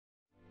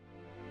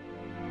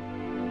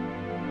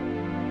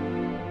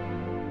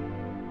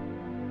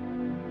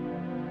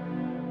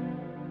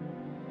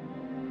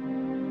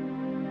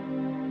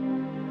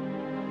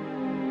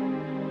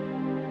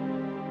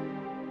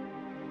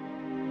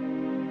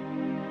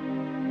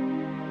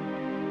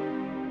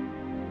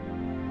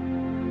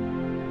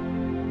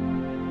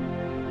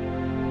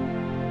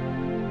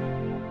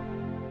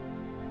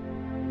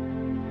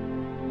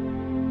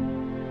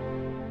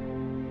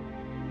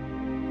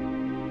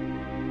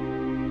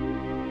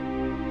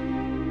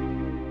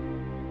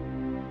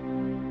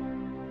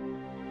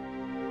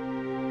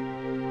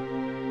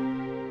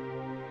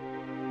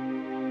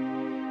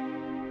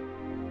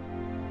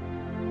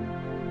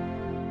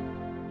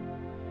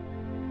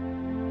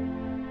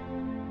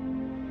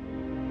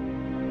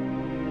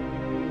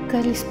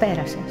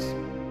Καλησπέρα σας.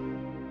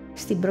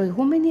 Στην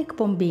προηγούμενη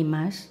εκπομπή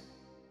μας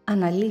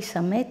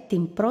αναλύσαμε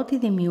την πρώτη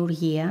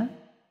δημιουργία,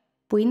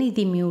 που είναι η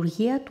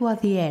δημιουργία του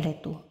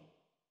αδιέρετου.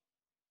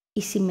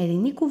 Η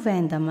σημερινή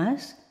κουβέντα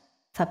μας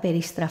θα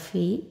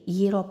περιστραφεί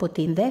γύρω από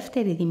την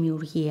δεύτερη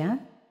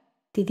δημιουργία,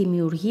 τη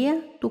δημιουργία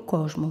του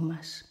κόσμου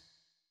μας.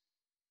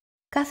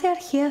 Κάθε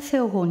αρχαία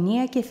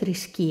θεογονία και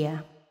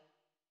θρησκεία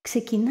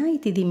ξεκινάει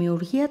τη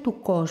δημιουργία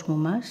του κόσμου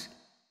μας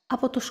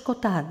από το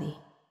σκοτάδι.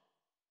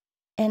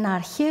 Ένα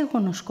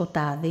αρχαίγονο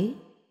σκοτάδι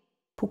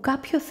που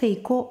κάποιο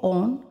θεϊκό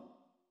όν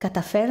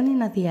καταφέρνει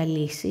να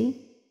διαλύσει,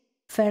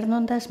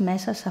 φέρνοντας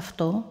μέσα σε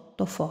αυτό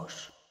το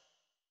φως.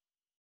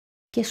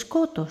 Και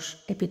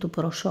σκότος επί του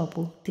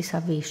προσώπου της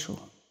αβύσσου,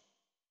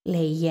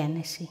 λέει η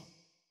Γένεση.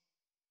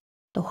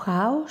 Το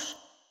χάος,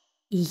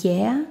 η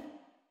γαία,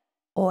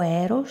 ο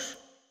έρος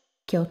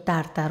και ο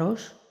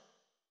τάρταρος,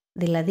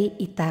 δηλαδή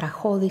η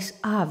ταραχώδης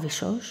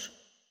άβυσσος,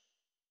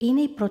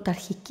 είναι η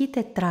πρωταρχική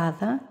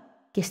τετράδα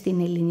και στην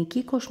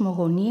ελληνική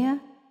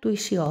κοσμογονία του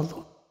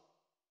Ησιώδου.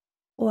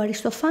 Ο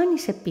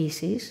Αριστοφάνης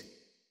επίσης,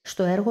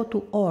 στο έργο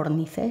του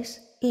Όρνηθες,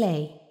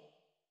 λέει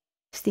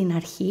 «Στην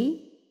αρχή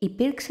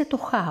υπήρξε το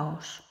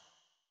χάος,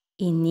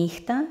 η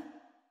νύχτα,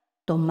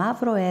 το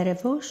μαύρο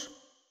έρευος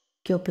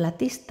και ο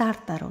πλατής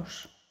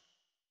τάρταρος».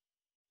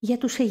 Για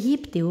τους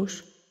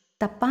Αιγύπτιους,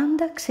 τα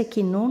πάντα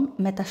ξεκινούν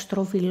με τα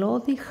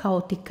στροβιλώδη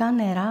χαοτικά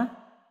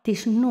νερά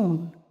της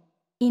Νουν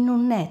ή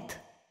Νουνέτ,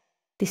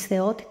 της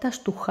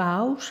θεότητας του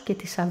χάους και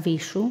της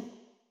αβύσσου,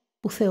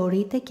 που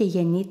θεωρείται και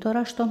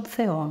γεννήτορας των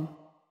θεών.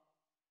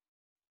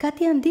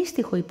 Κάτι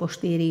αντίστοιχο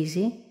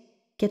υποστηρίζει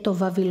και το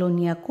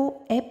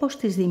βαβυλωνιακό έπος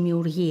της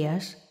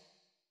δημιουργίας,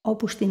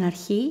 όπου στην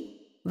αρχή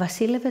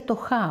βασίλευε το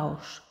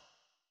χάος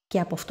και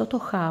από αυτό το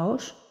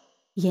χάος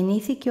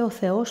γεννήθηκε ο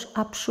θεός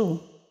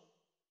Αψού,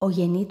 ο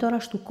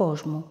γεννήτορας του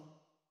κόσμου.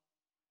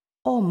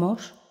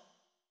 Όμως,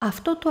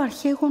 αυτό το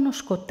αρχαίγονο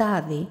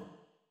σκοτάδι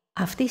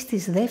αυτής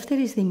της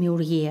δεύτερης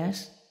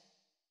δημιουργίας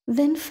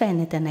δεν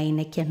φαίνεται να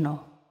είναι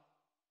κενό,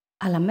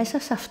 αλλά μέσα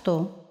σε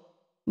αυτό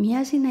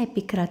μοιάζει να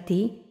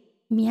επικρατεί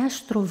μια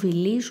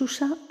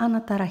στροβιλίζουσα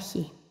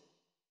αναταραχή.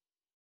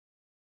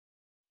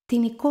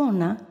 Την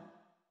εικόνα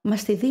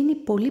μας τη δίνει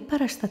πολύ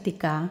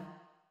παραστατικά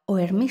ο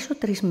Ερμής ο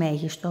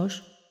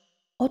Τρισμέγιστος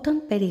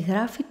όταν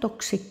περιγράφει το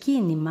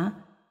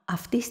ξεκίνημα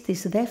αυτής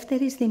της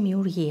δεύτερης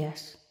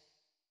δημιουργίας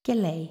και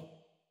λέει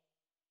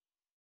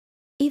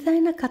 «Είδα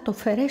ένα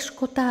κατοφερές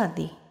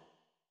σκοτάδι,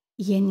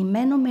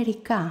 γεννημένο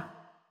μερικά,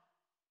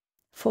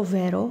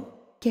 φοβερό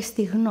και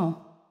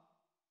στιγνό,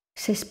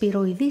 σε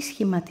σπυροειδή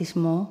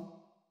σχηματισμό,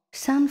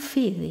 σαν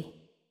φίδι.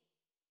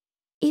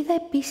 Είδα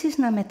επίσης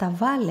να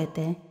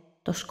μεταβάλλεται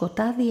το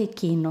σκοτάδι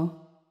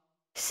εκείνο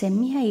σε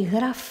μία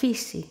υγρά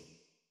φύση,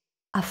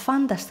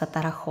 αφάνταστα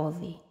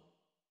ταραχώδη,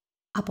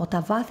 από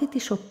τα βάθη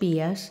της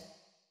οποίας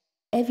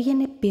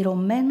έβγαινε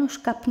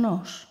πυρωμένος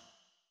καπνός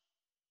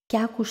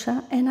και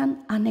άκουσα έναν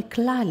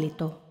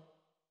ανεκλάλητο,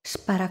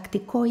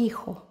 σπαρακτικό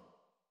ήχο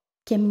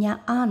και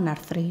μια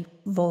άναρθρη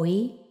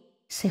βοή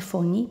σε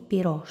φωνή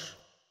πυρός.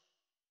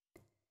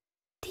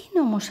 Τι είναι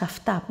όμως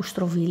αυτά που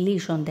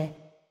στροβιλίζονται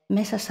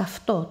μέσα σε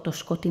αυτό το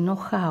σκοτεινό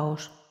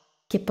χάος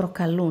και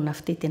προκαλούν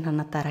αυτή την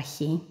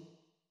αναταραχή?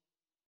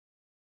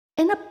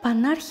 Ένα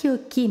πανάρχαιο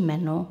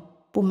κείμενο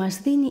που μας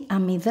δίνει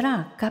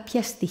αμυδρά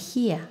κάποια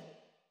στοιχεία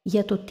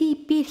για το τι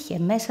υπήρχε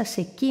μέσα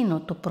σε εκείνο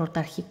το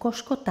πρωταρχικό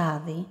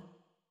σκοτάδι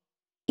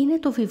είναι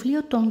το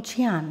βιβλίο των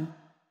Τσιάν,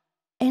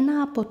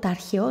 ένα από τα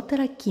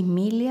αρχαιότερα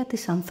κοιμήλια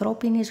της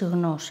ανθρώπινης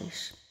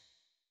γνώσης.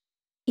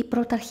 Η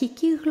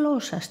πρωταρχική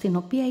γλώσσα στην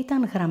οποία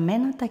ήταν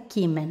γραμμένα τα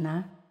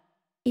κείμενα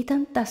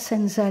ήταν τα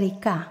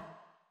σενζαρικά.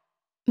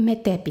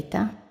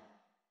 Μετέπειτα,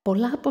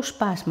 πολλά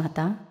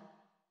αποσπάσματα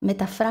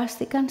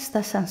μεταφράστηκαν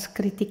στα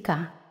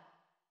σανσκριτικά,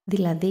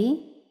 δηλαδή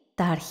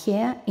τα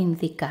αρχαία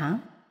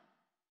Ινδικά,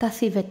 τα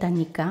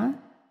θιβετανικά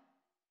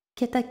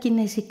και τα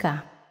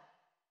κινεζικά.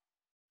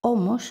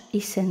 Όμως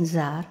η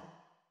Σενζάρ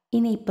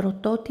είναι η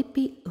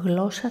πρωτότυπη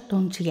γλώσσα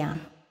των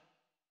Τζιάν.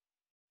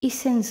 Η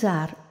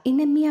Σενζάρ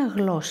είναι μία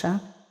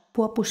γλώσσα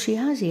που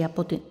απουσιάζει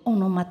από την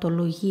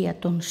ονοματολογία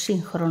των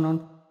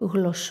σύγχρονων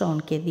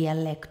γλωσσών και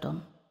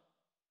διαλέκτων.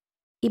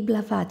 Η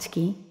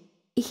Μπλαβάτσκι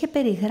είχε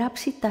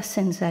περιγράψει τα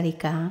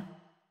σενζαρικά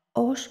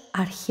ως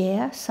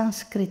αρχαία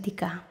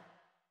σανσκριτικά.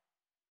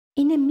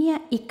 Είναι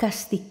μία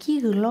εικαστική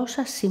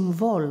γλώσσα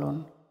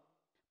συμβόλων,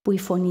 που η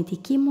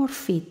φωνητική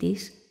μορφή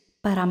της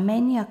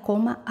παραμένει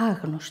ακόμα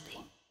άγνωστη.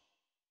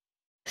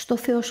 Στο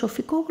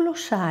θεοσοφικό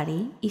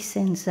γλωσσάρι, η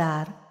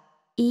Σενζάρ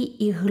ή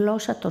η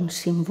γλώσσα των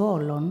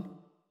συμβόλων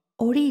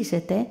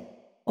ορίζεται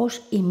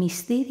ως η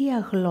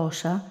μυστήρια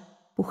γλώσσα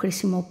που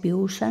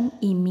χρησιμοποιούσαν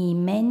οι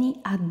μοιημένοι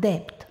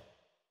αντέπτ,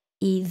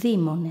 οι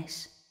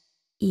δήμονες,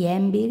 οι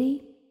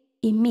έμπειροι,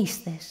 οι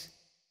μύστες,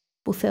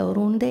 που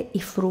θεωρούνται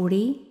οι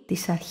φρουροί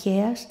της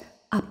αρχαίας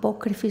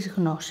απόκρυφης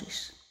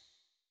γνώσης.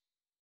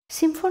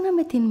 Σύμφωνα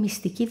με την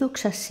μυστική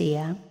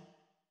δοξασία,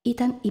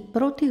 ήταν η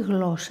πρώτη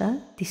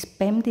γλώσσα της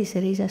πέμπτης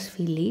ρίζας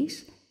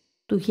φυλής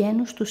του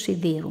γένους του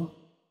Σιδήρου.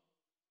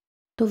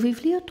 Το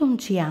βιβλίο των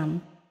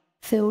Τζιάν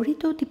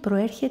θεωρείται ότι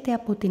προέρχεται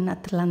από την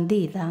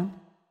Ατλαντίδα,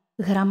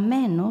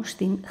 γραμμένο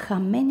στην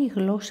χαμένη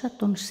γλώσσα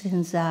των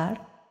Σενζάρ,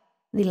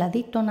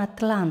 δηλαδή των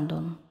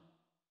Ατλάντων.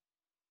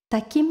 Τα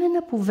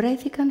κείμενα που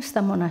βρέθηκαν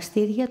στα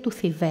μοναστήρια του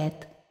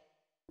Θιβέτ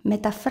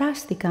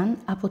μεταφράστηκαν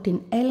από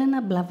την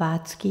Έλενα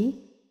Μπλαβάτσκι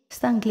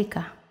στα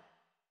αγγλικά.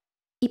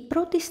 Η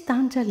πρώτη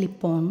στάντζα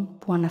λοιπόν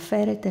που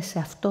αναφέρεται σε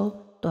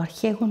αυτό το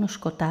αρχαίγωνο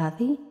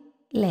σκοτάδι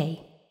λέει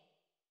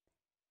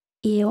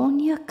 «Η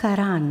αιώνια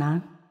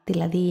καράνα,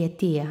 δηλαδή η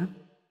αιτία,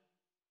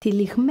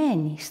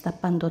 τυλιγμένη στα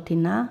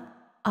παντοτινά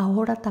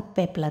αόρατα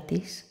πέπλα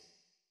της,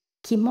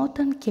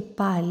 κοιμόταν και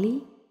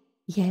πάλι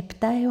για 7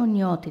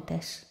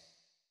 αιωνιότητες.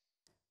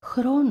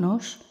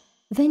 Χρόνος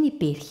δεν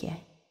υπήρχε,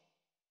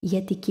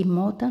 γιατί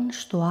κοιμόταν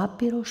στο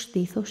άπειρο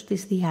στήθος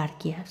της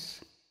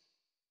διάρκειας.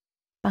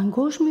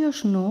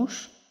 Παγκόσμιος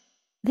νους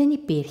δεν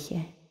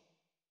υπήρχε,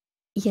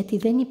 γιατί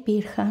δεν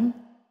υπήρχαν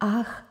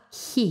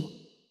αχ-χ,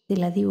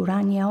 δηλαδή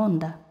ουράνια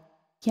όντα,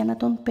 για να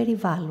τον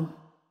περιβάλλουν.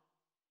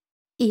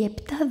 Οι 7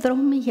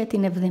 δρόμοι για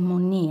την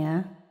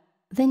ευδαιμονία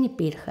δεν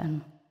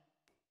υπήρχαν.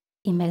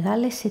 Οι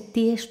μεγάλες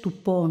αιτίες του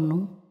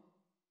πόνου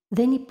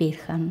δεν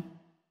υπήρχαν,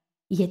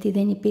 γιατί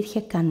δεν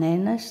υπήρχε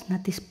κανένας να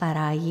τις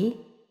παράγει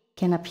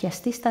και να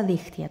πιαστεί στα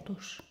δίχτυα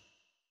τους.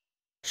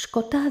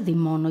 Σκοτάδι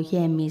μόνο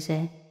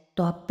γέμιζε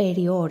το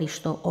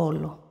απεριόριστο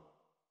όλο.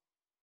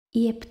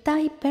 Οι 7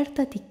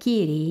 υπέρτατοι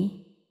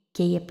Κύριοι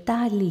και οι 7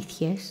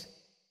 αλήθειες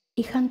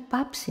είχαν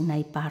πάψει να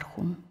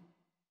υπάρχουν.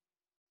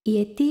 Οι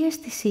αιτίες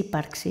της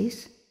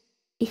ύπαρξης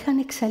είχαν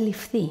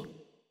εξαλειφθεί.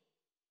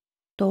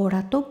 Το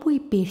ορατό που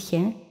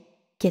υπήρχε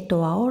και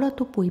το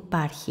αόρατο που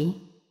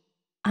υπάρχει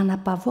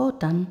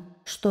αναπαυόταν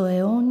στο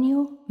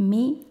αιώνιο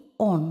μη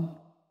ον,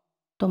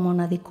 το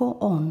μοναδικό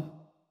ον.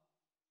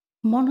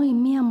 Μόνο η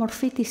μία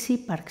μορφή της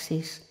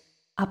ύπαρξης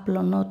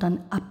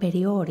απλωνόταν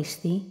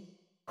απεριόριστη,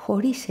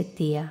 χωρίς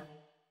αιτία,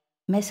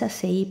 μέσα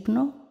σε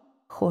ύπνο,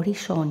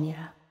 χωρίς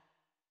όνειρα.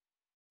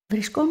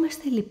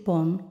 Βρισκόμαστε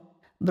λοιπόν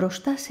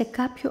μπροστά σε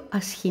κάποιο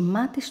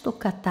ασχημάτιστο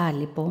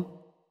κατάλοιπο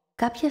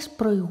κάποιας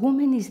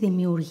προηγούμενης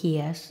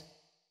δημιουργίας,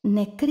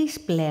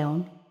 νεκρής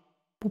πλέον,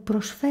 που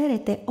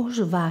προσφέρεται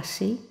ως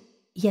βάση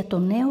για το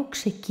νέο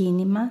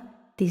ξεκίνημα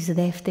της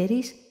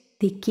δεύτερης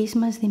δικής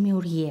μας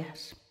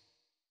δημιουργίας.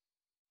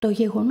 Το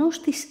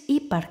γεγονός της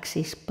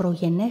ύπαρξης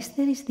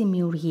προγενέστερης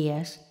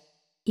δημιουργίας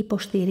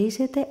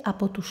υποστηρίζεται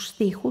από τους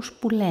στίχους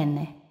που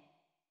λένε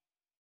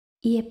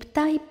 «Οι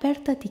 7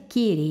 υπέρτατοι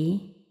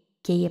Κύριοι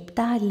και οι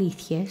 7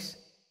 αλήθειες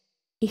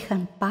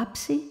είχαν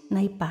πάψει να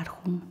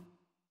υπάρχουν.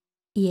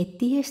 Οι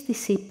αιτίες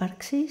της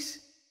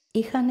ύπαρξης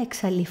είχαν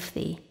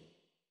εξαλειφθεί».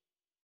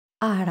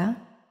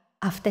 Άρα,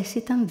 αυτές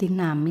ήταν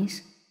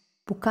δυνάμεις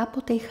που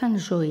κάποτε είχαν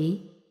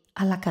ζωή,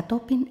 αλλά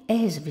κατόπιν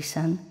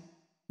έσβησαν,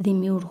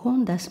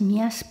 δημιουργώντας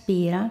μια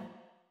σπήρα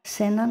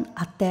σε έναν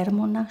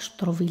ατέρμονα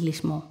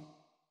στροβιλισμό.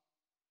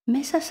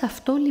 Μέσα σε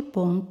αυτό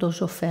λοιπόν το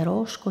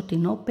ζωφερό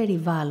σκοτεινό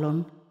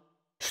περιβάλλον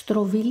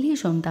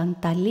στροβιλίζονταν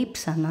τα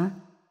λείψανα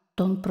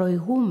των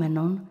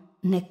προηγούμενων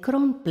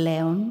νεκρών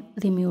πλέον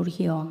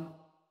δημιουργιών.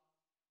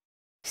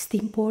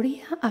 Στην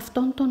πορεία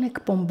αυτών των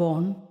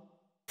εκπομπών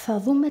θα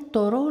δούμε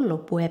το ρόλο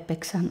που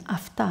έπαιξαν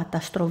αυτά τα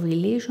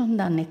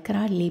στροβιλίζοντα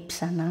νεκρά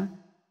λείψανα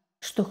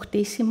στο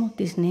χτίσιμο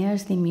της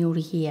νέας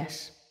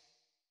δημιουργίας.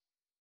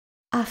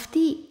 Αυτή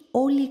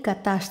όλη η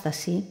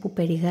κατάσταση που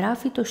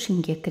περιγράφει το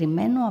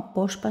συγκεκριμένο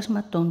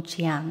απόσπασμα των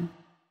Τσιάν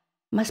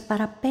μας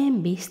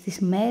παραπέμπει στις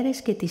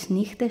μέρες και τις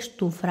νύχτες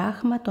του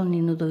βράχμα των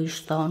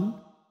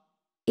Ινδουιστών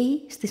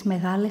ή στις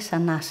μεγάλες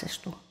ανάσες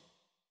του.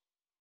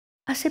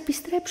 Ας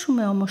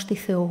επιστρέψουμε όμως στη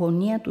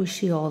θεογονία του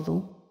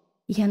Ησιώδου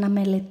για να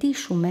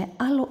μελετήσουμε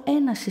άλλο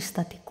ένα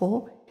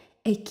συστατικό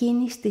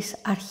εκείνης της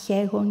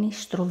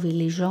αρχαίγονης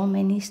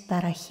στροβιλιζόμενης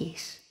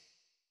ταραχής,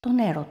 τον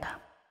έρωτα.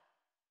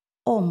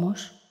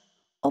 Όμως,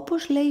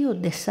 όπως λέει ο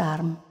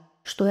Ντεσάρμ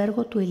στο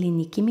έργο του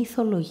 «Ελληνική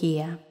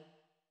μυθολογία»,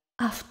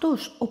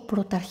 αυτός ο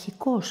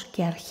πρωταρχικός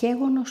και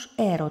αρχαίγονος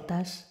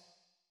έρωτας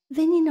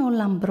δεν είναι ο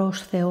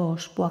λαμπρός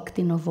Θεός που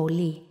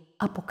ακτινοβολεί,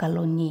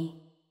 αποκαλονεί,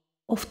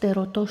 ο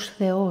φτερωτός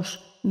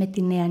Θεός με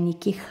την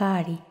νεανική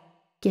χάρη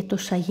και το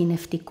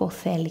σαγηνευτικό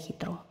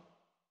θέλγητρο.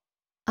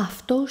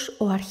 Αυτός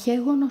ο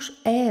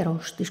αρχαίγονος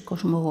έρος της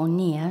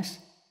κοσμογονίας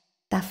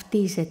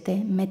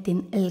ταυτίζεται με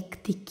την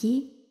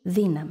ελκτική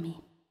δύναμη.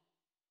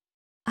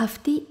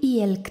 Αυτή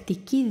η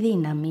ελκτική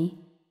δύναμη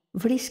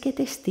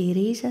βρίσκεται στη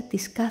ρίζα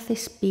της κάθε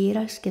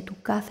σπήρας και του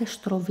κάθε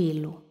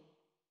στροβίλου.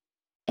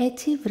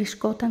 Έτσι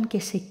βρισκόταν και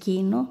σε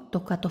εκείνο το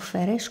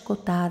κατοφερές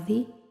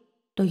σκοτάδι,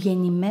 το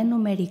γεννημένο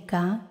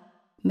μερικά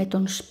με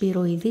τον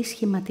σπυροειδή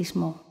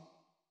σχηματισμό.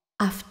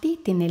 Αυτή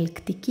την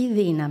ελκτική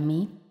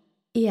δύναμη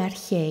οι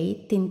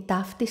αρχαίοι την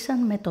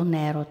ταύτισαν με τον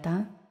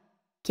έρωτα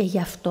και γι'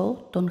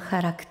 αυτό τον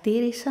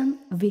χαρακτήρισαν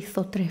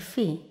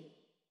βυθοτρεφή,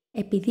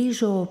 επειδή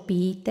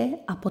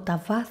ζωοποιείται από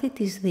τα βάθη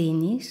της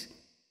δίνης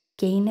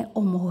και είναι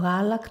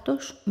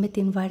ομογάλακτος με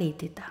την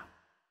βαρύτητα.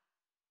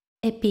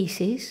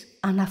 Επίσης,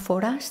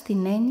 αναφορά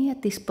στην έννοια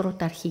της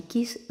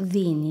πρωταρχικής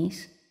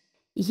δίνης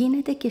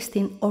γίνεται και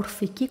στην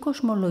ορφική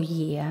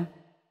κοσμολογία,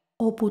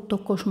 όπου το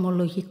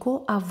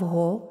κοσμολογικό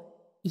αυγό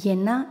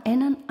γεννά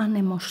έναν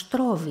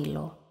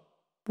ανεμοστρόβιλο,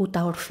 που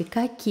τα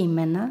ορφικά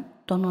κείμενα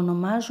τον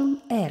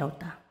ονομάζουν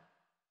έρωτα.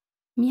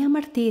 Μια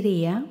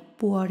μαρτυρία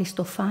που ο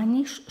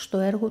Αριστοφάνης στο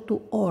έργο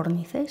του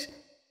Όρνηθες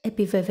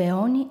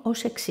επιβεβαιώνει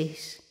ως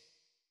εξής.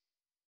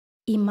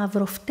 Η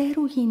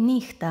μαυροφτέρουγη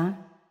νύχτα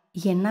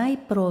γεννάει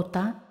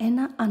πρώτα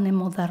ένα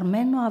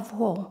ανεμοδαρμένο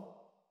αυγό,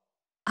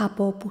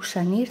 από όπου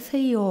σαν ήρθε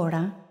η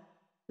ώρα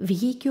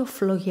βγήκε ο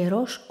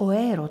φλογερός ο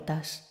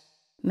έρωτας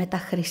με τα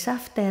χρυσά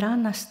φτερά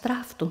να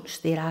στράφτουν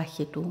στη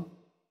ράχη του,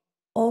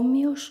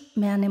 όμοιος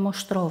με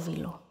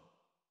ανεμοστρόβιλο.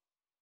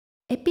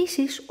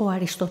 Επίσης ο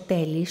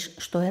Αριστοτέλης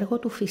στο έργο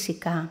του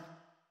Φυσικά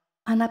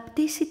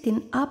αναπτύσσει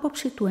την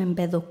άποψη του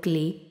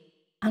Εμπεδοκλή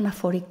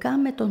αναφορικά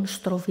με τον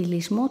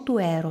στροβιλισμό του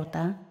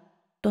έρωτα,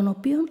 τον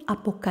οποίον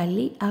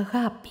αποκαλεί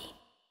αγάπη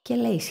και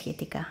λέει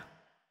σχετικά.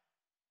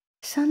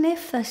 Σαν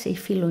έφτασε η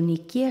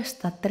φιλονικία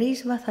στα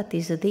τρίσβαθα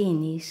της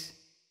δίνης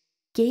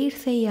και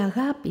ήρθε η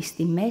αγάπη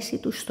στη μέση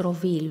του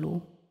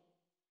στροβίλου,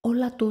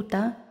 όλα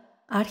τούτα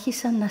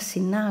άρχισαν να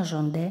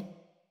συνάζονται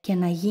και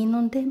να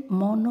γίνονται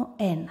μόνο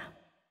ένα.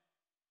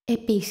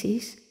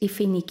 Επίσης, η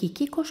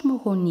φοινικική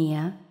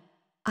κοσμογονία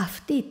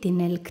αυτή την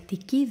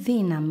ελκτική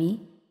δύναμη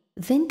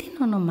δεν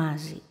την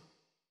ονομάζει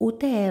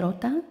ούτε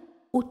έρωτα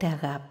ούτε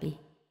αγάπη,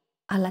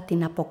 αλλά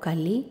την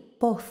αποκαλεί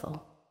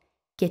πόθο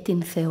και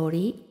την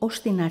θεωρεί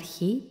ως την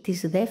αρχή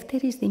της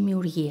δεύτερης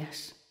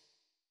δημιουργίας.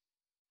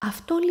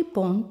 Αυτό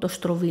λοιπόν το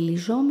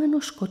στροβιλιζόμενο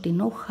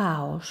σκοτεινό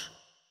χάος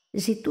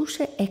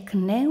ζητούσε εκ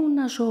νέου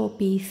να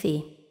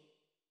ζωοποιηθεί.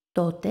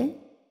 Τότε,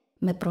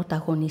 με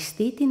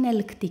πρωταγωνιστή την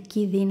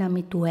ελκτική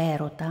δύναμη του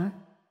έρωτα,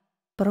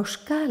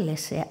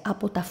 προσκάλεσε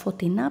από τα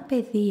φωτεινά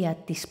πεδία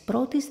της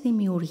πρώτης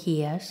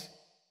δημιουργίας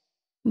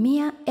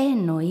μία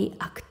έννοη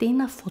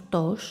ακτίνα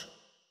φωτός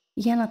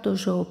για να το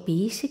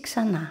ζωοποιήσει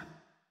ξανά.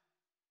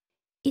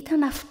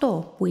 Ήταν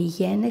αυτό που η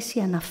Γένεση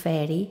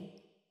αναφέρει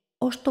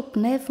ως το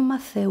πνεύμα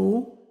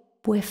Θεού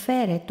που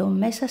εφαίρετο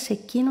μέσα σε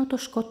εκείνο το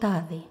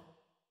σκοτάδι.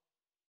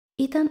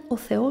 Ήταν ο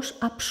Θεός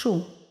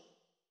Αψού,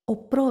 ο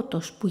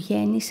πρώτος που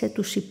γέννησε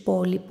τους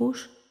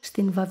υπόλοιπους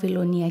στην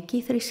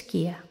βαβυλωνιακή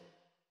θρησκεία.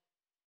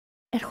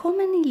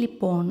 Ερχόμενη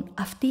λοιπόν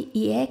αυτή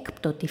η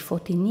έκπτωτη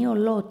φωτεινή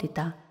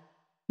ολότητα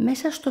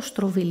μέσα στο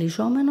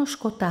στροβιλιζόμενο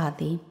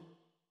σκοτάδι,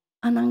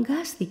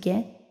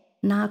 αναγκάστηκε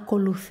να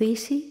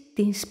ακολουθήσει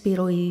την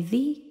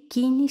σπυροειδή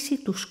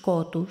κίνηση του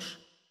σκότους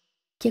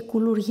και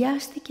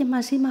κουλουριάστηκε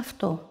μαζί με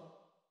αυτό.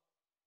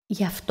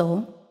 Γι'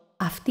 αυτό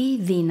αυτή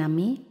η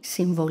δύναμη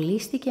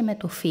συμβολίστηκε με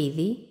το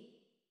φίδι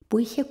που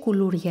είχε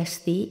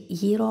κουλουριαστεί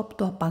γύρω από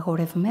το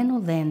απαγορευμένο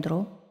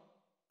δέντρο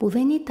που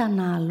δεν ήταν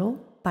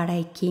άλλο παρά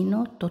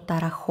εκείνο το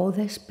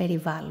ταραχώδες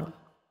περιβάλλον.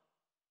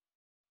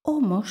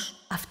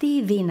 Όμως αυτή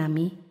η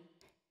δύναμη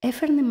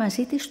έφερνε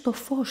μαζί της το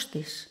φως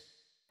της,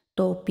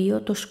 το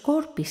οποίο το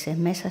σκόρπισε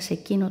μέσα σε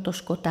εκείνο το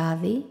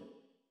σκοτάδι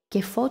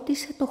και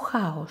φώτισε το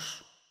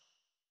χάος.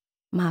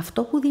 Μα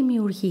αυτό που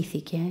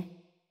δημιουργήθηκε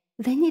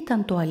δεν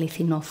ήταν το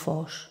αληθινό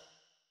φως,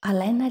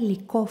 αλλά ένα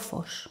λυκό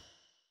φως.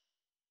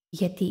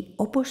 Γιατί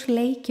όπως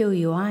λέει και ο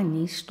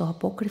Ιωάννης στο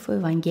απόκριφο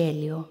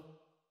Ευαγγέλιο,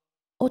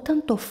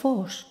 όταν το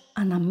φως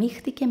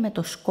αναμίχθηκε με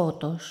το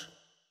σκότος,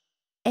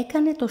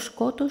 έκανε το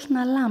σκότος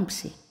να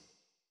λάμψει.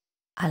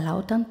 Αλλά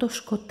όταν το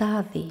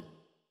σκοτάδι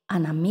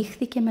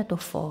αναμίχθηκε με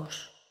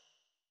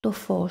το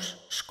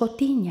φως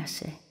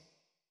σκοτίνιασε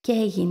και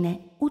έγινε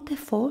ούτε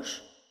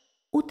φως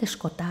ούτε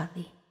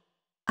σκοτάδι,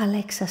 αλλά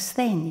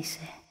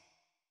εξασθένησε.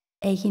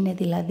 Έγινε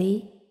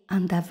δηλαδή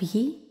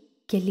ανταυγή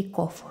και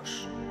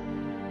λυκόφως.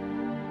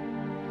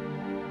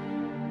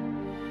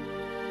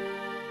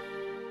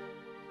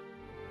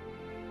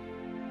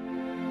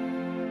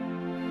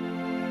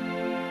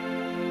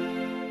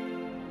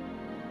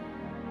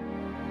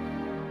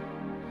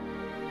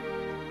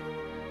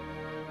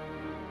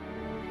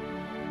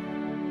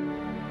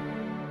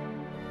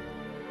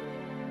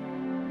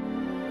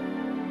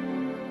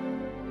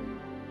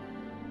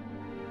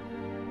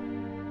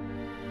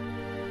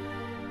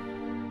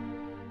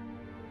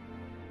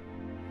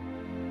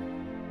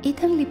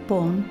 Ήταν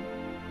λοιπόν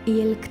η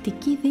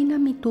ελκτική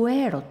δύναμη του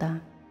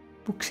έρωτα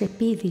που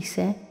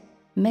ξεπήδησε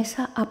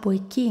μέσα από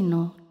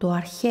εκείνο το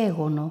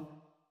αρχαίγωνο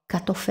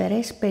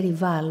κατοφερές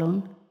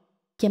περιβάλλον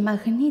και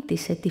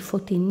μαγνήτισε τη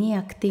φωτεινή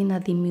ακτίνα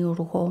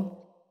δημιουργό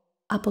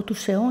από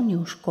τους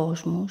αιώνιους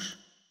κόσμους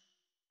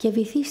και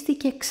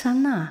βυθίστηκε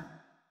ξανά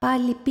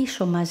πάλι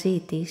πίσω μαζί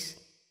της,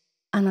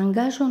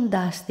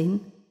 αναγκάζοντάς την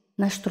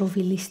να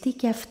στροβιλιστεί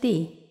και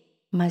αυτή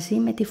μαζί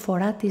με τη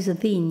φορά της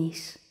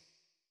δίνης.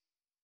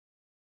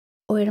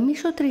 Ο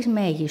Ερμής ο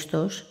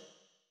Τρισμέγιστος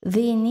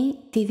δίνει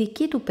τη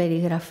δική του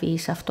περιγραφή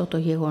σε αυτό το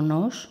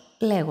γεγονός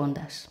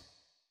λέγοντας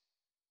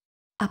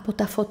 «Από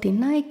τα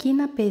φωτεινά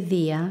εκείνα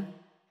πεδία,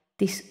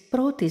 της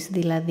πρώτης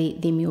δηλαδή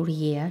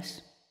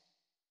δημιουργίας,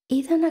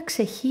 είδα να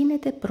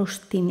ξεχύνεται προς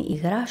την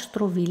υγρά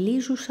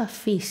στροβιλίζουσα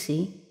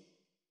φύση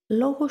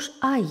λόγος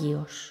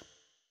Άγιος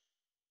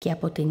και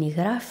από την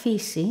υγρά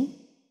φύση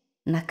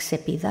να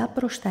ξεπηδά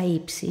προς τα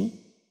ύψη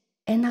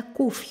ένα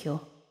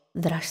κούφιο,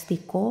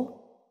 δραστικό,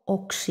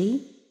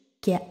 οξύ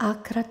και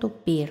άκρατο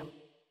πυρ.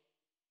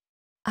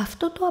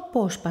 Αυτό το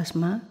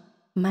απόσπασμα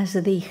μας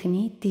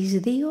δείχνει τις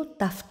δύο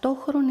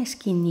ταυτόχρονες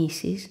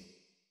κινήσεις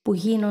που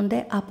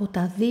γίνονται από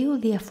τα δύο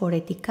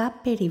διαφορετικά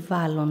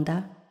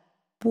περιβάλλοντα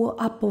που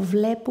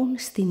αποβλέπουν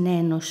στην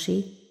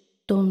ένωση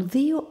των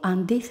δύο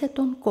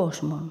αντίθετων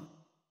κόσμων.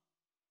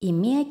 Η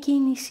μία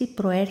κίνηση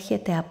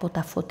προέρχεται από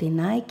τα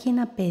φωτεινά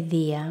εκείνα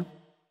πεδία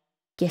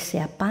και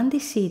σε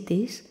απάντησή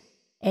της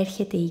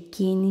έρχεται η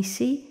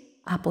κίνηση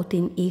από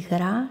την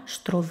υγρά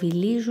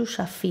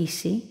στροβιλίζουσα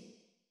φύση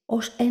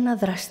ως ένα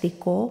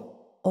δραστικό,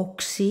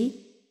 οξύ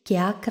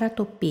και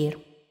άκρατο πυρ.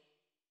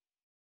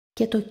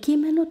 Και το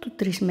κείμενο του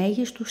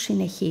Τρισμέγιστου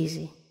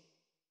συνεχίζει.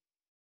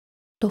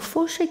 «Το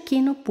φως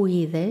εκείνο που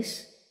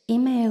είδες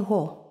είμαι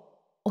εγώ,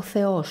 ο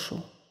Θεός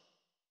σου,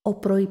 ο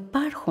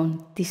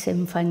προϋπάρχων της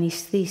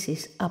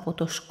εμφανιστήσης από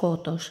το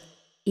σκότος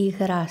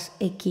υγράς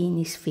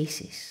εκείνης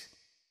φύσης.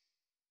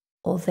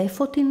 Ο δε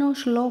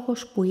φωτεινός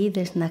λόγος που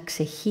είδες να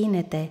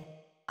ξεχύνεται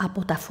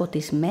από τα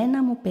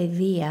φωτισμένα μου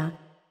πεδία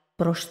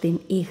προς την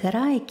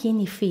υγρά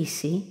εκείνη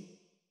φύση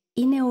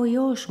είναι ο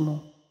Υιός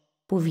μου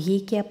που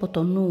βγήκε από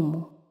το νου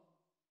μου».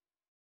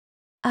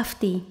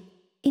 Αυτή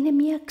είναι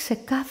μια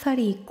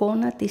ξεκάθαρη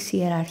εικόνα της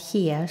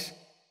ιεραρχίας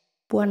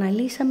που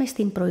αναλύσαμε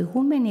στην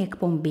προηγούμενη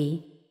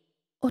εκπομπή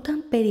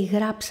όταν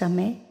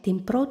περιγράψαμε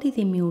την πρώτη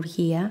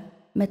δημιουργία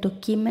με το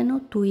κείμενο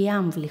του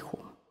Ιάμβληχου.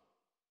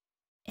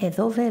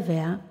 Εδώ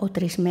βέβαια ο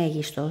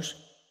Τρισμέγιστος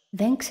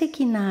δεν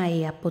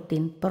ξεκινάει από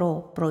την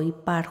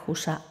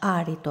προϋπάρχουσα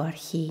άρρητο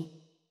αρχή,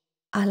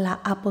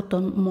 αλλά από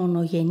τον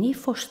μονογενή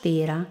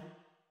φωστήρα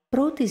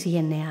πρώτης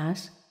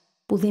γενεάς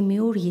που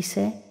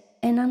δημιούργησε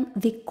έναν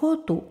δικό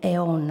του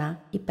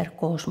αιώνα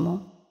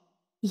υπερκόσμο,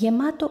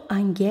 γεμάτο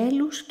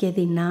αγγέλους και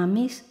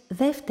δυνάμεις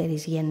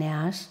δεύτερης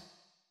γενεάς,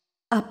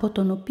 από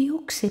τον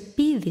οποίο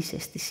ξεπήδησε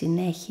στη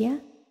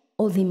συνέχεια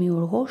ο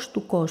δημιουργός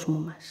του κόσμου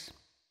μας.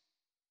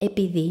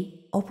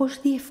 Επειδή,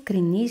 όπως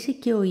διευκρινίζει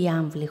και ο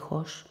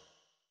Ιάμβληχος,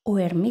 ο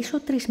Ερμής ο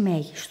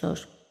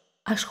Τρισμέγιστος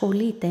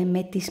ασχολείται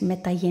με τις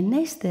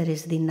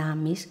μεταγενέστερες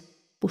δυνάμεις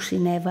που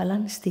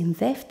συνέβαλαν στην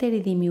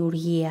δεύτερη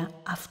δημιουργία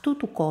αυτού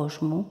του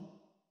κόσμου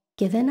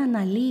και δεν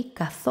αναλύει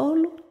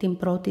καθόλου την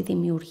πρώτη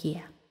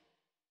δημιουργία.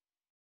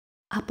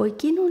 Από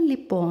εκείνον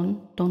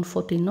λοιπόν τον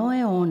φωτεινό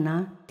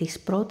αιώνα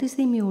της πρώτης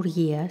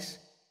δημιουργίας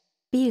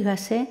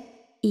πήγασε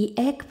η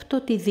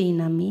έκπτωτη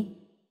δύναμη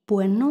που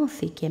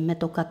ενώθηκε με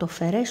το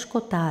κατοφερές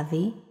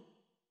σκοτάδι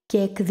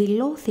και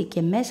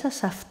εκδηλώθηκε μέσα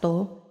σε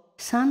αυτό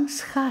σαν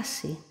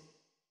σχάση.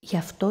 Γι'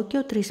 αυτό και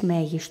ο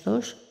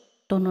Τρισμέγιστος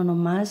τον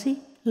ονομάζει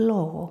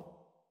Λόγο.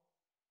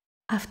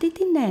 Αυτή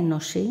την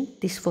ένωση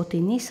της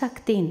φωτεινής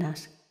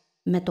ακτίνας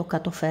με το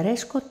κατοφερές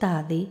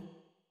σκοτάδι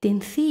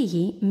την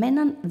θίγει με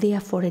έναν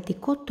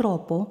διαφορετικό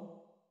τρόπο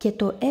και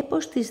το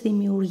έπος της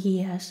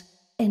δημιουργίας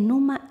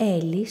Ενούμα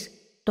Έλλης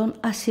των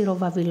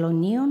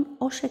Ασσυροβαβυλωνίων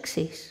ως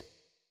εξής.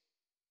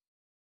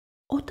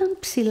 Όταν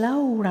ψηλά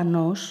ο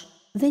ουρανός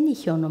δεν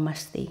είχε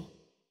ονομαστεί,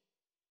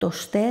 το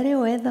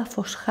στέρεο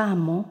έδαφος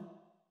Χάμο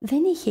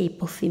δεν είχε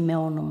υποθεί με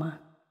όνομα,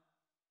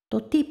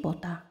 το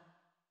τίποτα,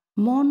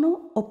 μόνο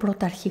ο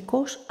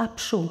πρωταρχικός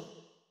Αψού,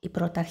 η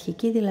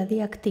πρωταρχική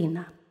δηλαδή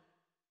ακτίνα,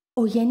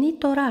 ο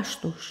γεννήτοράς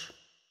τους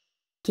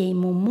και η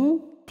Μουμού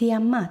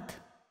Τιαμάτ,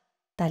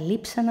 τα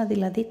λείψανα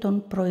δηλαδή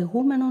των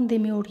προηγούμενων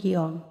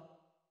δημιουργιών,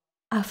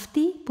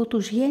 αυτή που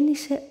τους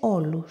γέννησε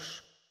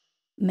όλους,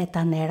 με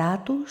τα νερά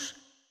τους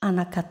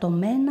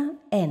ανακατωμένα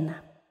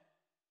ένα.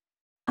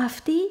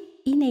 Αυτή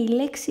είναι η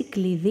λέξη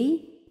κλειδί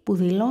που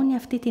δηλώνει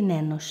αυτή την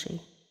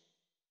ένωση,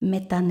 με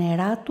τα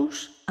νερά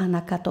τους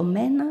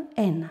ανακατωμένα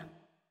ένα.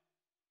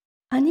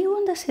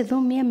 Ανοίγοντας εδώ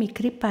μία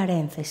μικρή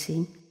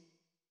παρένθεση,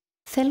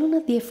 θέλω να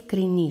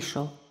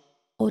διευκρινίσω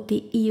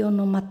ότι η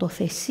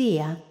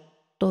ονοματοθεσία,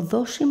 το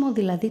δώσιμο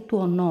δηλαδή του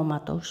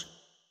ονόματος,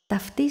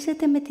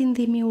 ταυτίζεται με την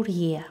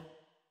δημιουργία.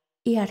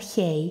 Οι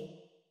αρχαίοι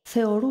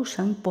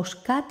θεωρούσαν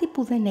πως κάτι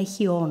που δεν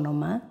έχει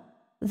όνομα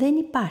δεν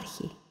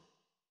υπάρχει.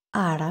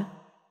 Άρα,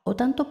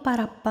 όταν το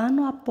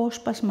παραπάνω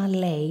απόσπασμα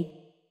λέει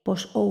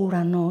πως ο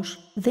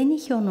ουρανός δεν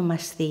είχε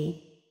ονομαστεί,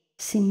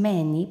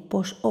 σημαίνει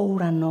πως ο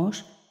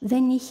ουρανός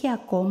δεν είχε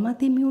ακόμα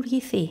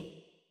δημιουργηθεί.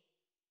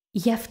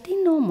 Για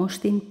αυτήν όμως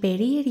την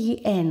περίεργη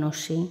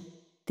ένωση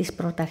της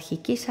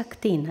πρωταρχικής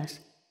ακτίνας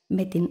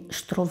με την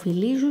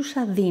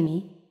στροβιλίζουσα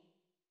δύνη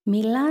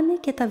μιλάνε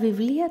και τα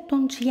βιβλία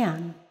των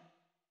Τζιάν.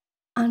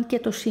 Αν και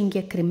το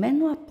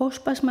συγκεκριμένο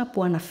απόσπασμα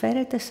που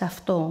αναφέρεται σε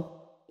αυτό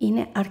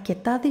είναι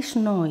αρκετά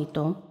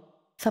δυσνόητο,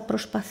 θα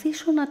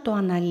προσπαθήσω να το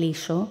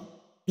αναλύσω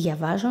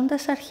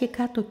διαβάζοντας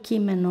αρχικά το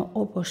κείμενο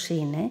όπως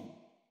είναι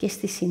και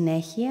στη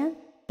συνέχεια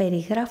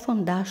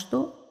περιγράφοντάς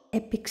το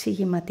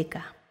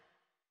επεξηγηματικά.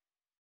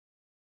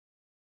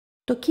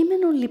 Το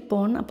κείμενο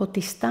λοιπόν από τη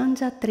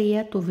στάντζα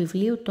 3 του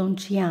βιβλίου των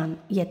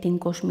Τζιάν για την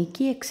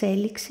κοσμική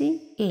εξέλιξη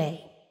λέει: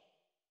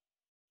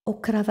 «Ο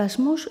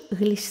κραδασμός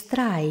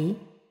γλιστράει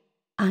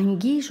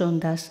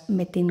αγγίζοντας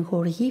με την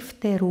γοργή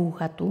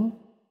φτερούγα του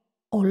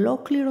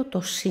ολόκληρο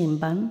το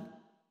σύμπαν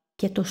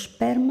και το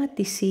σπέρμα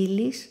της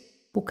ύλης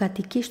που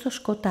κατοικεί στο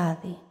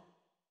σκοτάδι.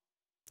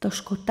 Το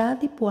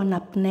σκοτάδι που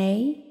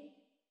αναπνέει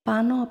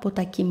πάνω από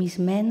τα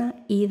κοιμισμένα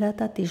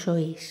ύδατα της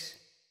ζωής.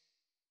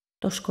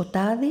 Το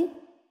σκοτάδι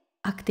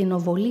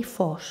ακτινοβολεί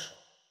φως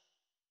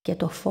και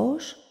το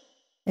φως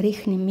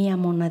ρίχνει μία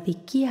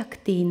μοναδική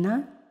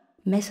ακτίνα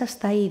μέσα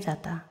στα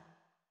ύδατα,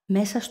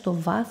 μέσα στο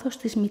βάθος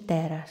της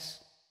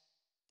μητέρας.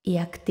 Η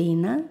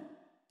ακτίνα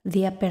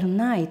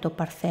διαπερνάει το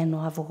παρθένο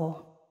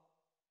αυγό.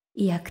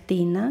 Η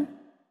ακτίνα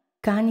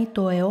κάνει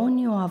το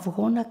αιώνιο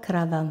αυγό να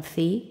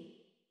κραδανθεί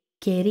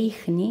και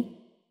ρίχνει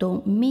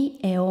το μη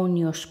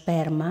αιώνιο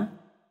σπέρμα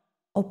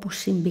όπου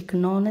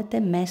συμπυκνώνεται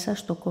μέσα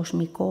στο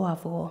κοσμικό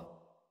αυγό.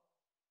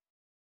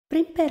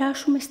 Πριν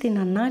περάσουμε στην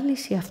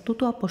ανάλυση αυτού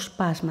του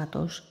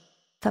αποσπάσματος,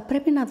 θα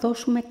πρέπει να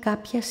δώσουμε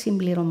κάποια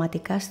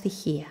συμπληρωματικά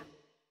στοιχεία.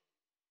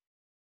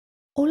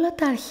 Όλα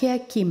τα αρχαία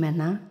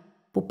κείμενα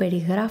που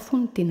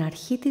περιγράφουν την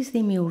αρχή της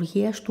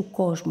δημιουργίας του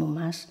κόσμου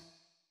μας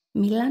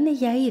μιλάνε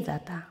για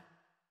ύδατα.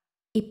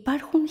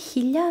 Υπάρχουν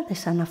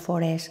χιλιάδες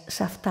αναφορές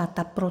σε αυτά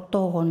τα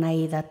πρωτόγωνα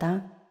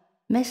ύδατα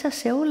μέσα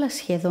σε όλα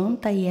σχεδόν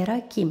τα ιερά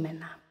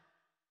κείμενα.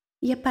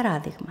 Για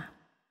παράδειγμα,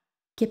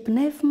 «Και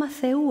πνεύμα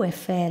Θεού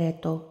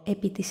εφαίρετο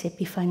επί της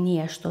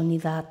επιφανείας των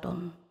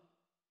υδάτων.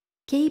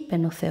 Και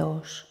είπεν ο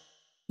Θεός,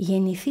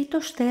 γεννηθεί το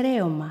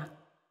στερέωμα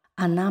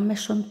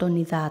ανάμεσον των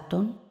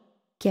υδάτων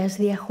και ας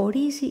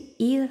διαχωρίζει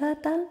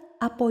ύδατα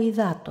από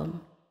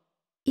υδάτων».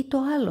 Ή το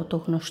άλλο το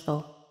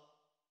γνωστό,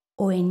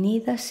 «Ο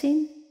ενίδασιν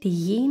τη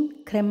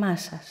γην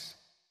κρεμάσας»,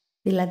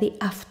 δηλαδή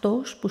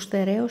αυτός που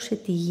στερέωσε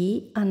τη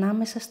γη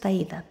ανάμεσα στα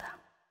ύδατα.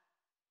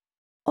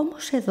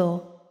 Όμως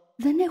εδώ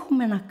δεν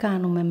έχουμε να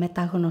κάνουμε με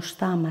τα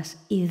γνωστά μας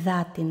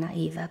υδάτινα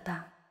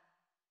ύδατα,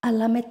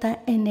 αλλά με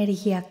τα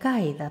ενεργειακά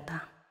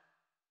ύδατα.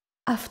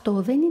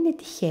 Αυτό δεν είναι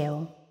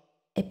τυχαίο,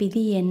 επειδή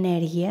η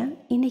ενέργεια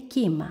είναι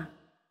κύμα.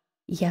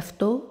 Γι'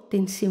 αυτό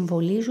την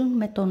συμβολίζουν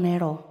με το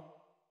νερό.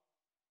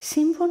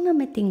 Σύμφωνα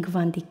με την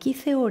κβαντική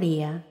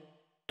θεωρία,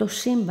 το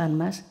σύμπαν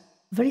μας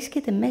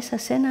βρίσκεται μέσα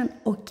σε έναν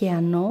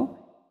ωκεανό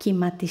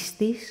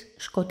κυματιστής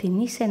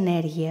σκοτεινής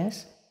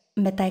ενέργειας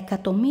με τα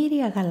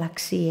εκατομμύρια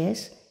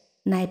γαλαξίες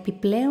να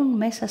επιπλέουν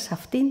μέσα σε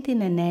αυτήν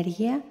την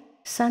ενέργεια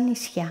σαν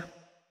νησιά.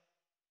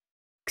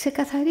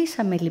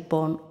 Ξεκαθαρίσαμε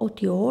λοιπόν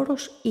ότι ο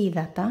όρος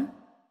ύδατα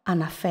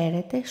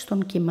αναφέρεται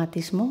στον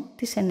κυματισμό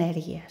της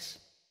ενέργειας.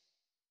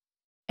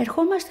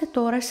 Ερχόμαστε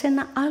τώρα σε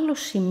ένα άλλο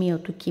σημείο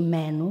του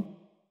κειμένου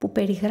που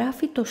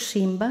περιγράφει το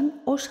σύμπαν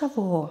ως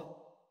αυγό.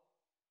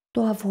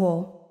 Το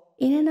αυγό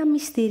είναι ένα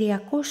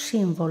μυστηριακό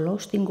σύμβολο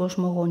στην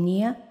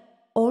κοσμογονία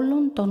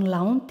όλων των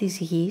λαών της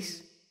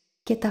γης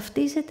και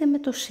ταυτίζεται με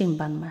το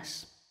σύμπαν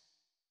μας.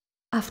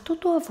 Αυτό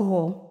το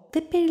αυγό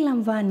δεν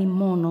περιλαμβάνει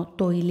μόνο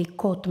το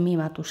υλικό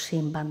τμήμα του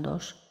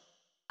σύμπαντος,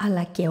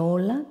 αλλά και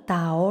όλα τα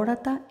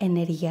αόρατα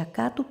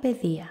ενεργειακά του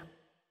πεδία.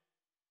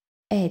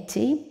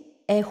 Έτσι,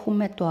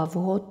 έχουμε το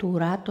αυγό του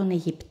Ρα των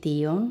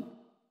Αιγυπτίων,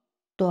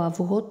 το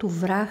αυγό του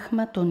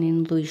Βράχμα των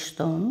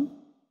Ινδουιστών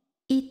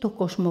ή το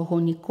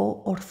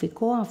κοσμογονικό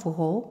ορφικό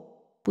αυγό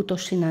που το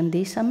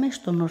συναντήσαμε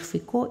στον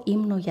ορφικό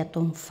ύμνο για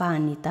τον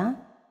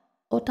Φάνητα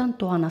όταν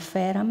το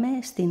αναφέραμε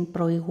στην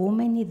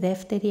προηγούμενη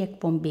δεύτερη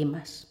εκπομπή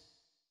μας.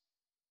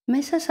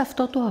 Μέσα σε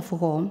αυτό το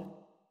αυγό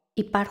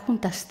υπάρχουν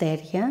τα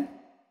αστέρια,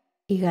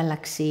 οι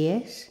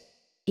γαλαξίες,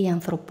 η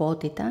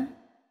ανθρωπότητα,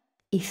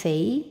 οι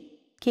θεοί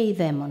και οι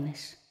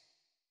δαίμονες.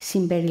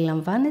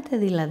 Συμπεριλαμβάνεται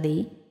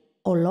δηλαδή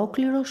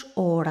ολόκληρος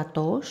ο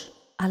ορατός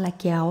αλλά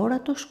και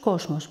αόρατος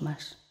κόσμος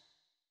μας.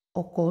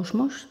 Ο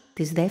κόσμος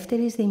της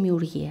δεύτερης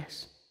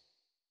δημιουργίας.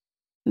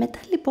 Μετά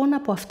λοιπόν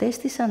από αυτές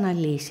τις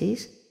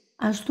αναλύσεις,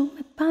 ας δούμε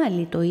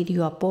πάλι το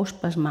ίδιο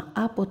απόσπασμα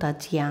από τα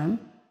Τζιάν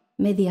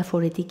με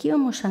διαφορετική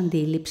όμως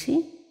αντίληψη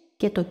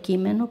και το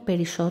κείμενο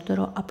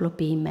περισσότερο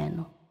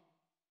απλοποιημένο.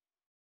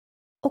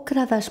 Ο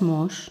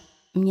κραδασμός,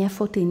 μια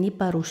φωτεινή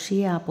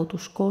παρουσία από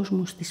τους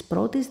κόσμους της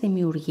πρώτης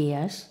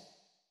δημιουργίας,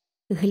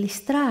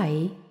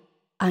 γλιστράει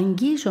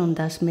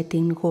αγγίζοντας με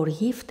την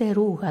γοργή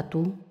φτερούγα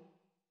του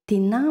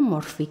την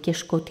άμορφη και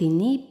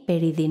σκοτεινή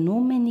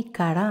περιδεινούμενη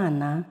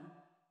καράνα,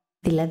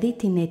 δηλαδή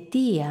την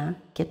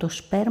αιτία και το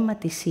σπέρμα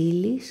της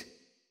ύλης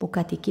που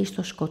κατοικεί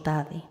στο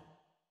σκοτάδι.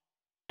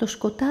 Το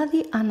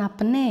σκοτάδι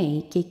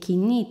αναπνέει και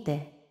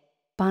κινείται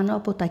πάνω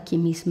από τα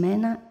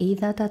κοιμισμένα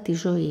ύδατα της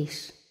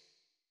ζωής.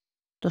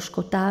 Το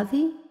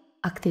σκοτάδι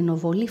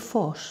ακτινοβολεί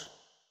φως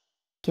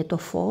και το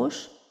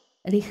φως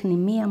ρίχνει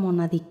μία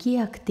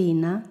μοναδική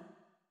ακτίνα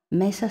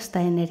μέσα στα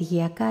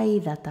ενεργειακά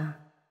ύδατα,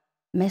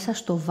 μέσα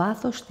στο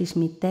βάθος της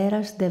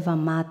μητέρας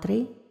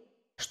Δεβαμάτρη,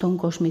 στον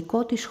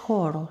κοσμικό της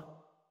χώρο,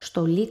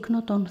 στο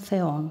λίκνο των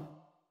θεών.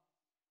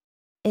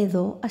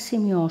 Εδώ ας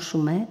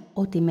σημειώσουμε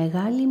ότι η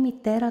μεγάλη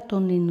μητέρα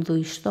των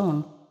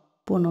Ινδουιστών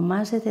που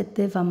ονομάζεται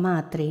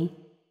Δεβαμάτρη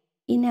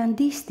είναι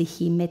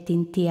αντίστοιχη με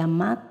την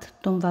Τιαμάτ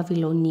των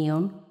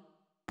Βαβυλωνίων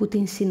που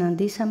την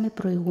συναντήσαμε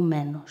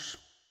προηγουμένως.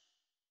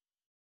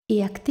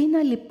 Η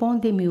ακτίνα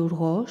λοιπόν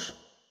δημιουργός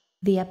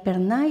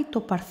διαπερνάει το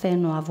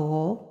παρθένο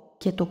αυγό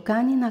και το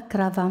κάνει να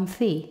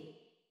κραδανθεί,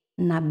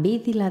 να μπει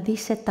δηλαδή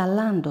σε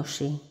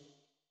ταλάντωση,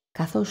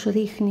 καθώς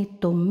ρίχνει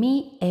το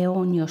μη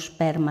αιώνιο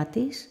σπέρμα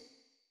της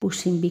που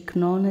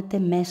συμπυκνώνεται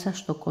μέσα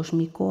στο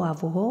κοσμικό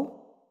αυγό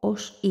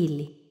ως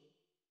ύλη.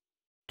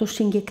 Το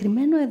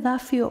συγκεκριμένο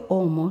εδάφιο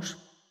όμως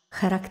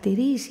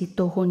χαρακτηρίζει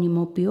το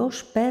γονιμοποιό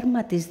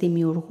σπέρμα της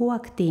δημιουργού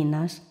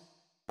ακτίνας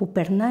που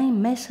περνάει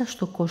μέσα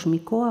στο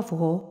κοσμικό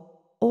αυγό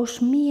ως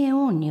μη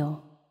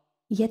αιώνιο.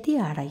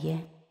 Γιατί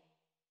άραγε?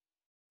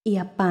 Η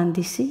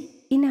απάντηση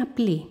είναι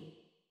απλή.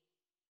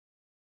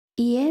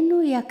 Η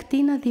έννοη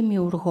ακτίνα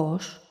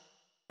δημιουργός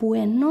που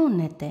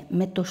ενώνεται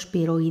με το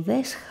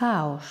σπυροειδές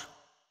χάος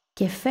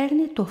και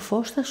φέρνει το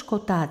φως στα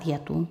σκοτάδια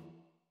του,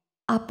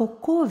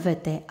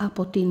 αποκόβεται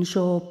από την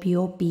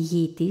ζωοποιό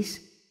πηγή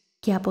της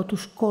και από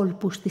τους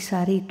κόλπους της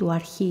αρρήτου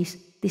αρχής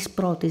της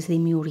πρώτης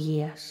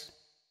δημιουργίας.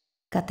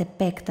 Κατ'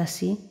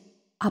 επέκταση,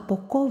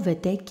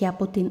 αποκόβεται και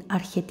από την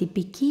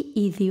αρχετυπική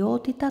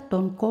ιδιότητα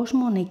των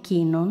κόσμων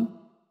εκείνων,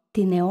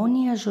 την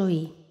αιώνια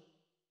ζωή.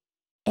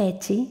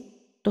 Έτσι,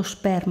 το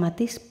σπέρμα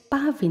της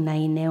πάβει να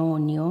είναι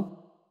αιώνιο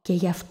και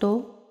γι'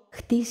 αυτό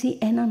χτίζει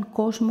έναν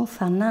κόσμο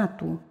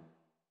θανάτου,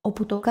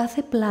 όπου το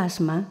κάθε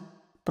πλάσμα,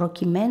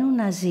 προκειμένου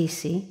να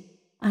ζήσει,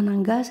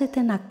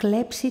 αναγκάζεται να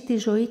κλέψει τη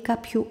ζωή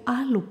κάποιου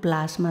άλλου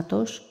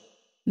πλάσματος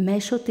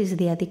μέσω της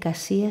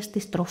διαδικασίας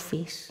της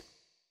τροφής.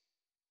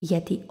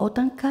 Γιατί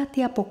όταν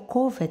κάτι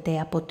αποκόβεται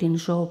από την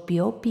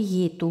ζωοποιό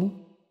πηγή του,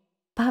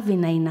 πάβει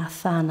να είναι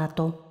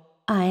αθάνατο,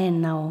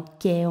 αέναο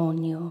και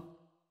αιώνιο.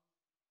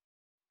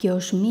 Και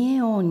ως μη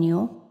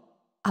αιώνιο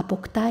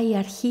αποκτά η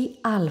αρχή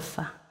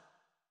α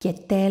και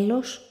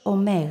τέλος ω.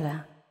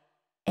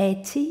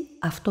 Έτσι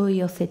αυτό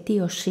υιοθετεί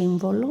ως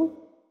σύμβολο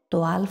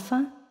το α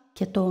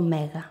και το ω.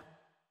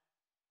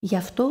 Γι'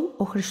 αυτό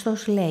ο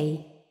Χριστός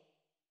λέει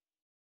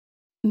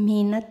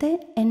 «Μείνατε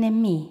εν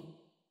εμή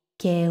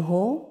και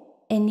εγώ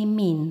εν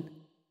ημίν»,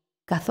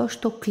 καθώς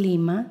το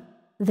κλίμα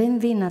δεν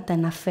δύναται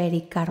να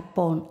φέρει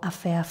καρπόν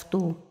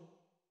αφεαυτού,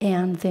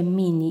 εάν δεν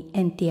μείνει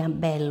εν τι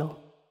αμπέλο.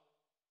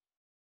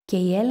 Και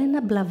η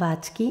Έλενα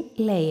Μπλαβάτσκι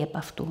λέει επ'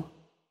 αυτού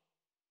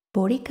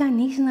 «Μπορεί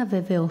κανείς να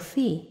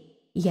βεβαιωθεί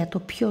για το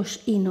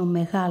ποιος είναι ο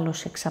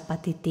μεγάλος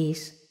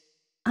εξαπατητής,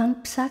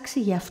 αν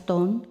ψάξει γι'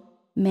 αυτόν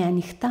με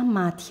ανοιχτά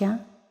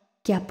μάτια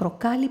και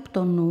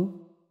απροκάλυπτο νου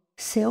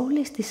σε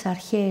όλες τις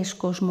αρχαίες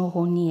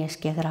κοσμογονίες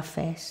και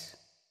γραφές.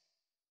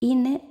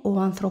 Είναι ο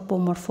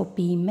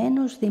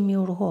ανθρωπομορφοποιημένος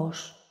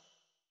δημιουργός,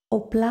 ο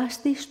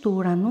πλάστης του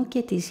ουρανού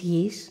και της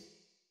γης,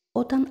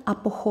 όταν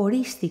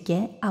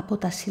αποχωρίστηκε από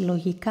τα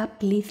συλλογικά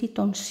πλήθη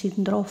των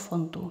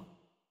συντρόφων του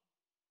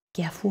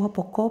και αφού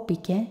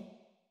αποκόπηκε,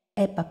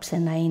 έπαψε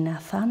να είναι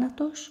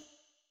αθάνατος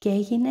και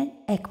έγινε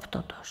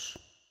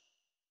έκπτωτος.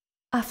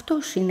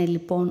 Αυτός είναι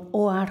λοιπόν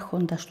ο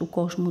άρχοντας του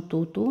κόσμου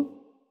τούτου,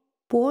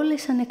 που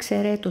όλες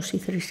ανεξαιρέτως οι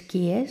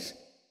θρησκείες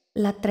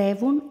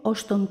λατρεύουν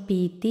ως τον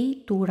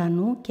ποιητή του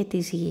ουρανού και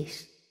της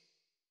γης.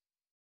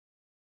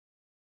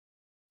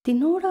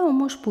 Την ώρα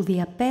όμως που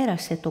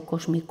διαπέρασε το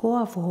κοσμικό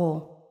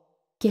αυγό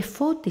και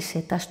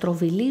φώτισε τα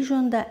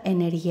στροβιλίζοντα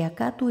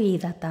ενεργειακά του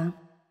ύδατα,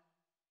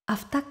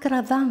 αυτά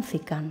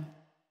κραδάνθηκαν,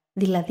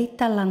 δηλαδή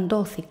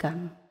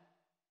ταλαντώθηκαν.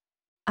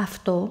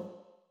 Αυτό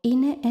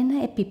είναι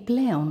ένα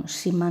επιπλέον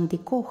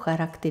σημαντικό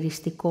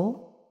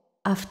χαρακτηριστικό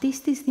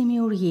αυτής της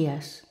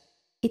δημιουργίας,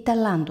 η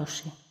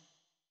ταλάντωση.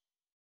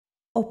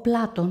 Ο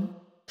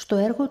Πλάτων, στο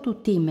έργο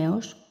του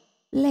Τίμεως,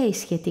 λέει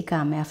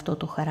σχετικά με αυτό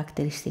το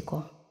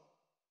χαρακτηριστικό.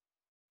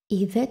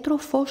 Η δε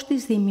τροφός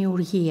της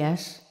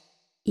δημιουργίας,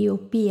 η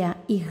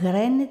οποία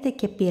υγραίνεται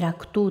και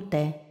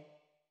πυρακτούται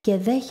και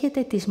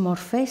δέχεται τις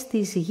μορφές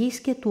της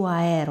γης και του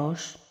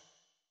αέρος,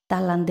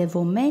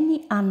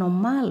 ταλαντευομένη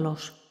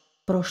ανομάλως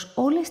προς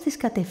όλες τις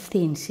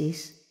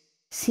κατευθύνσεις,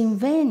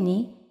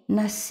 συμβαίνει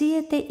να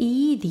σύεται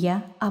η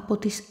ίδια από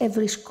τις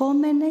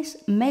ευρισκόμενες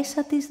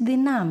μέσα της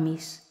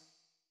δυνάμεις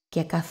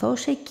και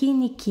καθώς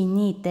εκείνη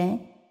κινείται,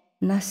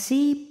 να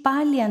σύει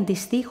πάλι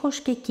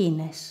αντιστοίχως και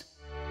εκείνες.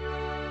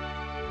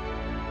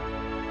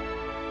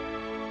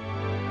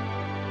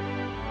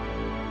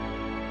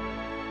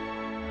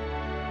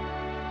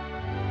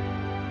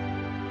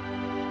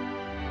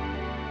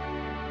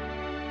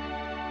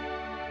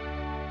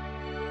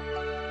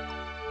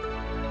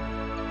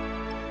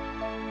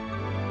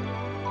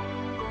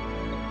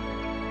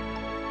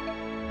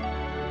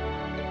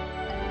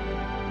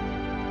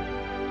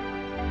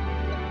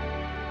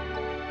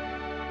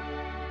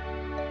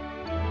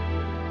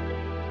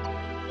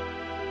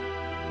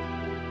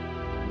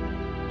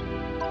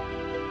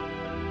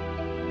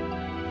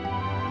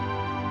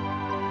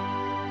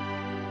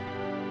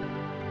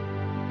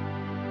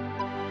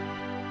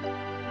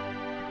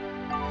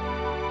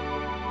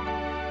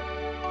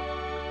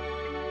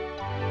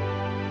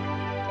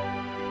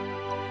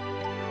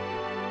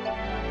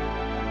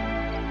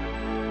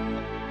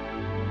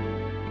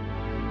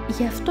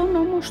 Γι' αυτόν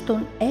όμως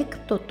τον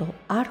έκπτωτο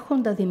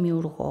άρχοντα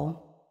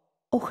δημιουργό,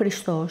 ο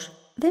Χριστός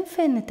δεν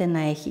φαίνεται να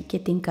έχει και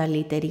την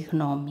καλύτερη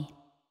γνώμη.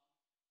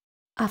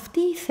 Αυτή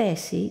η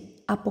θέση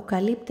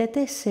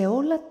αποκαλύπτεται σε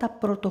όλα τα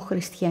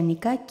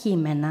πρωτοχριστιανικά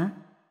κείμενα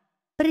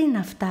πριν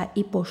αυτά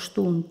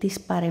υποστούν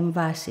τις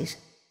παρεμβάσεις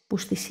που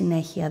στη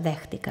συνέχεια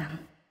δέχτηκαν.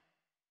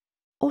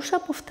 Όσα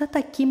από αυτά τα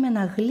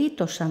κείμενα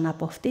γλίτωσαν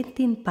από αυτή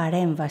την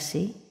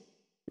παρέμβαση,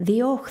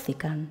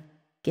 διώχθηκαν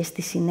και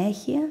στη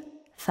συνέχεια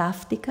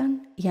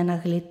θαύτηκαν για να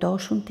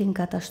γλιτώσουν την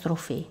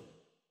καταστροφή.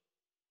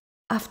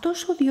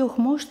 Αυτός ο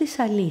διωγμός της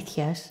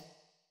αλήθειας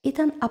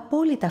ήταν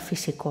απόλυτα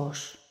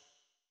φυσικός,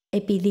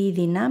 επειδή οι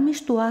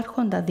δυνάμεις του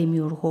άρχοντα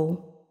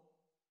δημιουργού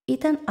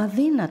ήταν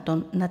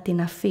αδύνατον να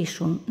την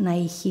αφήσουν να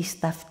ηχεί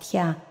στα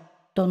αυτιά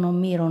των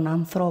ομήρων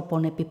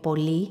ανθρώπων επί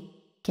πολύ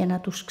και να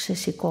τους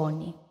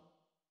ξεσηκώνει.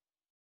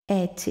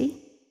 Έτσι,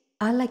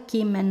 άλλα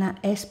κείμενα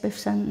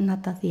έσπευσαν να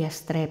τα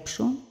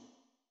διαστρέψουν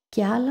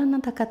και άλλα να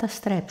τα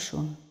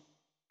καταστρέψουν,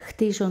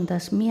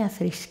 χτίζοντας μία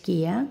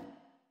θρησκεία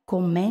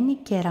κομμένη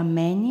και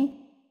ραμμένη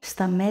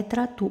στα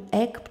μέτρα του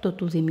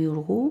έκπτωτου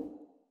δημιουργού,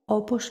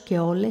 όπως και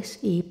όλες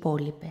οι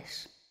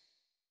υπόλοιπες.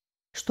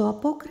 Στο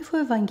απόκριφο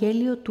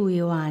Ευαγγέλιο του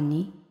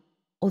Ιωάννη,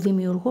 ο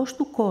δημιουργός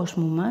του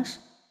κόσμου μας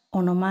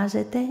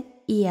ονομάζεται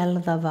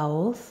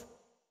Ιαλδαβαώθ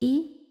ή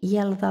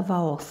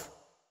Γιαλδαβαώθ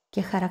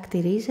και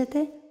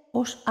χαρακτηρίζεται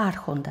ως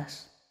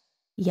άρχοντας.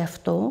 Γι'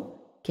 αυτό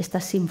και στα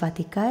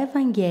συμβατικά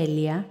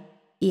Ευαγγέλια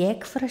η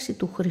έκφραση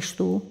του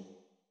Χριστού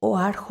 «ο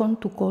άρχον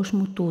του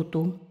κόσμου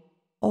τούτου»,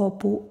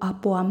 όπου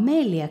από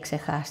αμέλεια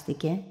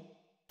ξεχάστηκε,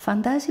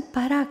 φαντάζει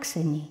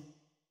παράξενη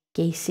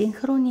και οι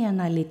σύγχρονοι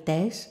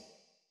αναλυτές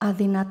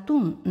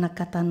αδυνατούν να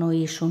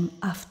κατανοήσουν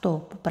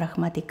αυτό που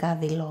πραγματικά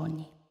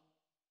δηλώνει.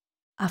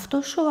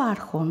 Αυτός ο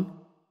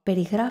άρχον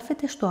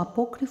περιγράφεται στο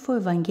απόκριφο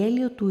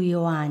Ευαγγέλιο του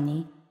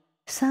Ιωάννη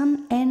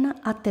σαν ένα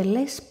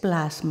ατελές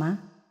πλάσμα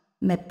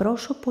με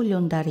πρόσωπο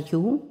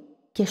λιονταριού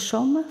και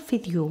σώμα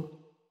φιδιού.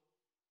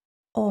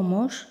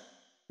 Όμως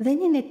δεν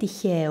είναι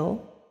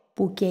τυχαίο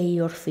που και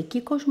η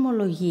ορφική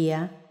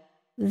κοσμολογία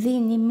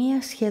δίνει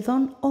μία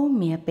σχεδόν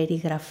όμοια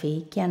περιγραφή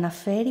και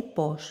αναφέρει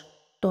πως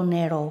το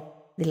νερό,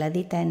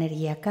 δηλαδή τα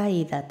ενεργειακά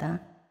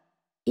ύδατα,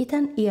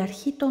 ήταν η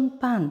αρχή των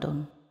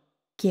πάντων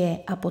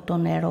και από το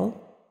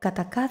νερό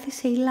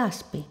κατακάθισε η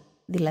λάσπη,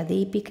 δηλαδή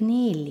η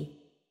πυκνή ύλη,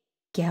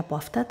 και από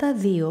αυτά τα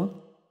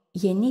δύο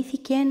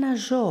γεννήθηκε ένα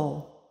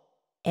ζώο,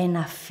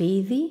 ένα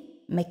φίδι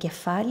με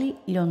κεφάλι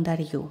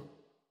λιονταριού.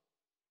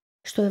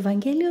 Στο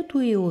Ευαγγέλιο του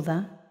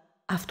Ιούδα,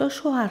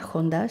 αυτός ο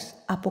άρχοντας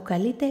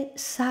αποκαλείται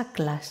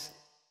Σάκλας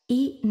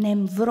ή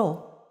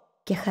Νεμβρό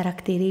και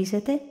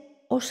χαρακτηρίζεται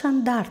ως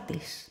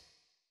αντάρτης.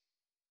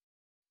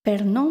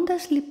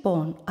 Περνώντας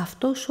λοιπόν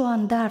αυτός ο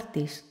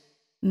αντάρτης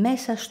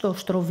μέσα στο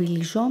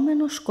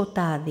στροβιλιζόμενο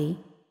σκοτάδι,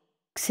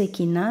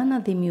 ξεκινά να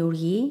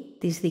δημιουργεί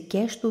τις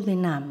δικές του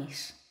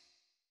δυνάμεις.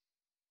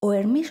 Ο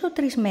Ερμής ο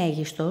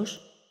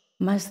Τρισμέγιστος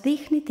μας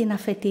δείχνει την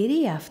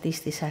αφετηρία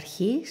αυτής της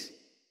αρχής,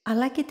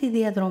 αλλά και τη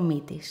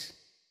διαδρομή της.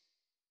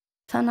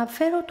 Θα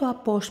αναφέρω το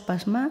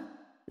απόσπασμα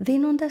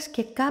δίνοντας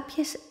και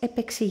κάποιες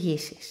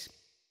επεξηγήσεις.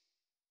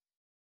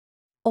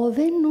 Ο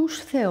δε νους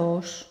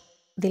Θεός,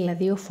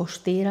 δηλαδή ο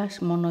φωστήρας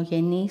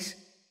μονογενής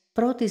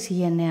πρώτης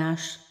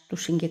γενεάς του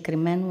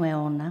συγκεκριμένου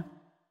αιώνα,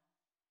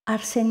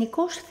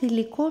 αρσενικός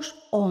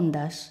θηλυκός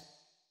όντας,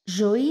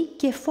 ζωή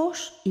και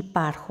φως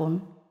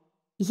υπάρχουν,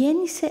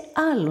 γέννησε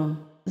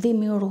άλλον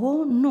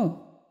δημιουργό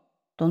νου,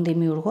 τον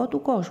δημιουργό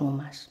του κόσμου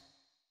μας.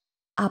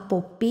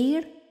 Από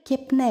πυρ και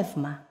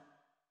πνεύμα.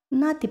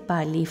 Νάτι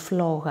πάλι η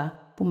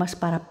φλόγα που μας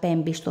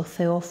παραπέμπει στο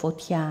Θεό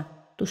φωτιά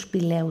του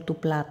σπηλαίου του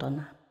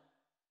Πλάτωνα.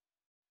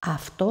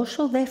 Αυτός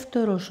ο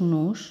δεύτερος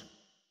νους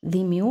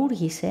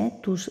δημιούργησε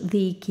τους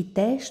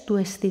διοικητές του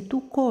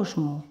αισθητού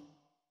κόσμου,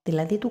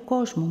 δηλαδή του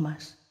κόσμου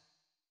μας,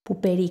 που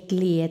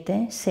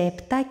περικλείεται σε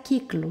 7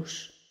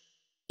 κύκλους,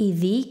 η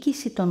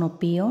διοίκηση των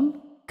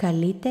οποίων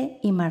καλείται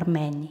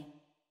ημαρμένη.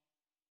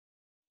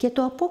 Και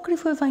το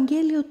απόκριφο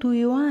Ευαγγέλιο του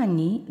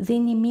Ιωάννη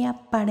δίνει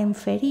μία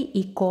παρεμφερή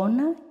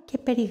εικόνα και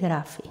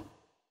περιγράφει.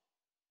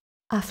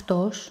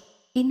 Αυτός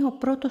είναι ο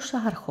πρώτος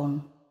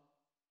άρχον,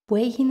 που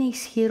έγινε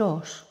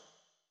ισχυρός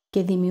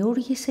και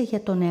δημιούργησε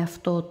για τον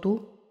εαυτό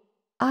του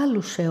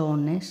άλλους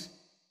αιώνες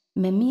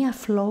με μία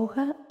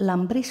φλόγα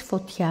λαμπρής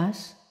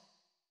φωτιάς,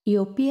 η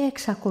οποία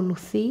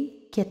εξακολουθεί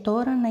και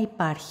τώρα να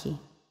υπάρχει.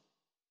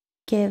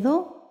 Και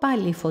εδώ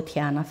πάλι η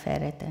φωτιά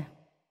αναφέρεται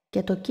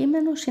και το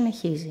κείμενο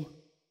συνεχίζει.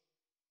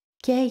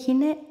 Και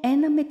έγινε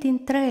ένα με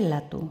την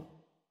τρέλα του,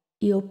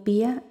 η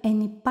οποία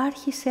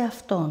ενυπάρχει σε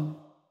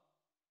αυτόν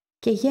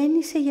και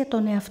γέννησε για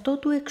τον εαυτό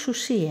του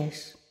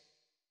εξουσίες.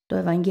 Το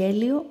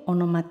Ευαγγέλιο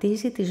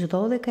ονοματίζει τις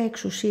 12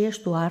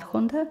 εξουσίες του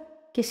άρχοντα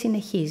και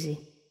συνεχίζει.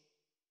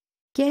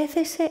 Και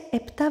έθεσε 7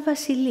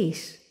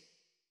 βασιλείς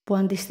που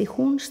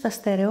αντιστοιχούν στα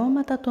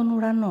στερεώματα των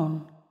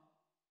ουρανών,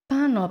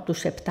 πάνω από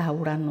τους 7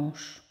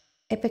 ουρανούς.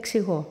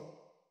 Επεξηγώ.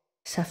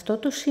 Σε αυτό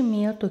το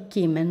σημείο το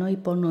κείμενο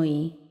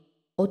υπονοεί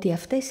ότι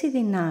αυτές οι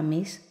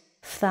δυνάμεις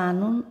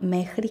φτάνουν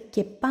μέχρι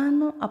και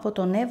πάνω από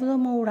τον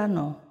 7ο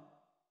ουρανό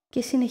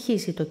και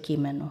συνεχίζει το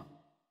κείμενο.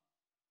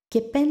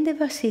 Και 5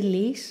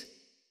 βασιλείς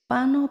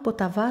πάνω από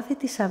τα βάθη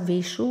της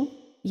αβύσσου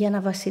για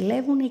να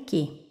βασιλεύουν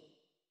εκεί.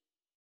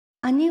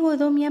 Ανοίγω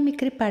εδώ μια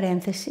μικρή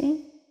παρένθεση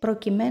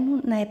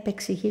προκειμένου να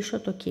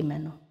επεξηγήσω το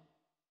κείμενο.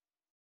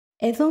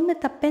 Εδώ με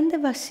τα 5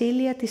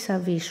 βασίλεια της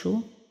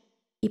αβύσσου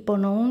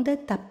υπονοούνται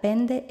τα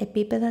 5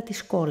 επίπεδα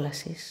της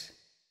κόλασης.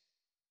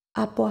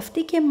 Από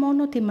αυτή και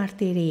μόνο τη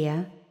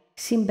μαρτυρία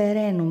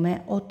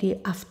συμπεραίνουμε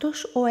ότι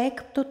αυτός ο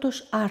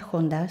έκπτωτος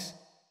άρχοντας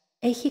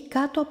έχει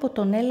κάτω από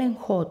τον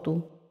έλεγχό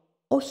του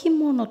όχι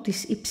μόνο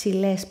τις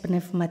υψηλές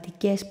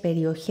πνευματικές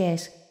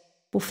περιοχές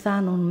που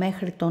φτάνουν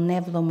μέχρι τον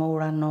 7ο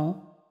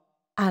ουρανό,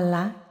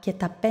 αλλά και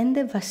τα 5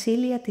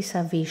 βασίλεια της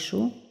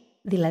Αβύσσου,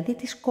 δηλαδή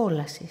της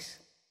κόλασης.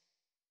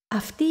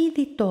 Αυτή η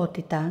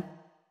διτότητα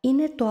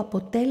είναι το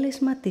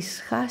αποτέλεσμα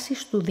της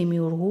χάσης του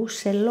δημιουργού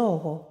σε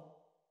λόγο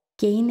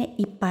και είναι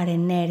η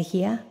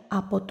παρενέργεια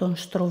από τον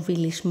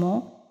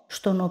στροβιλισμό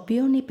στον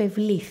οποίον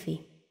υπευλήθη.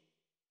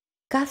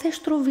 Κάθε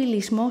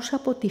στροβιλισμός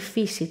από τη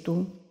φύση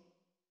του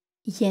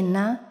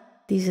γεννά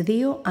τις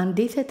 2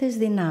 αντίθετες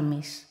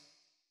δυνάμεις.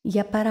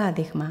 Για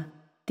παράδειγμα,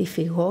 τη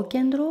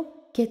φυγόκεντρο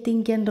και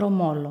την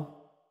κεντρομόλο.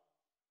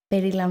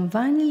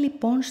 Περιλαμβάνει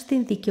λοιπόν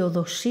στην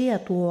δικαιοδοσία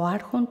του ο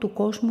άρχον του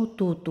κόσμου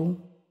τούτου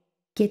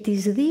και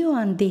τις 2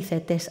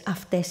 αντίθετες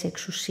αυτές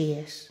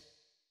εξουσίες,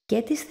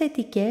 και τις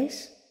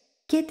θετικές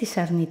και τις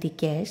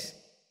αρνητικές,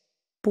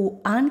 που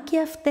αν και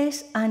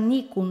αυτές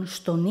ανήκουν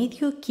στον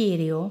ίδιο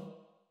Κύριο,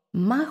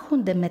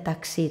 μάχονται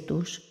μεταξύ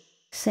τους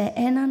σε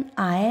έναν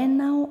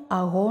αέναο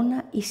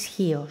αγώνα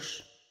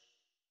ισχύος.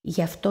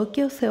 Γι' αυτό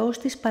και ο Θεός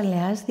της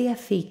Παλαιάς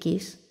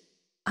Διαθήκης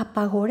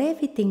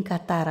απαγορεύει την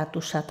κατάρα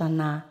του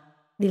σατανά,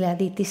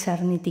 δηλαδή της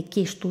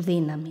αρνητικής του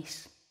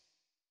δύναμης.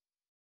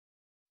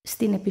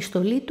 Στην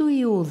επιστολή του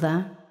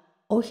Ιούδα,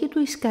 όχι του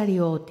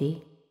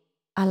Ισκαριώτη,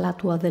 αλλά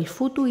του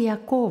αδελφού του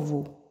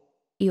Ιακώβου,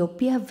 η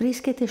οποία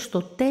βρίσκεται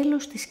στο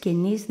τέλος της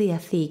Καινής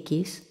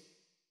Διαθήκης,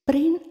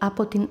 πριν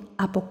από την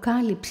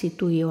αποκάλυψη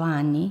του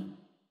Ιωάννη,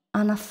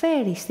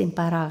 αναφέρει στην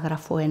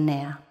παράγραφο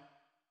 9.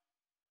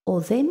 Ο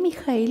δε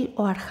Μιχαήλ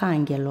ο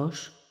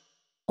Αρχάγγελος,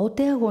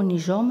 ότε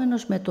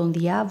αγωνιζόμενος με τον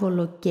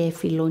διάβολο και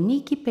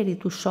εφιλονίκη περί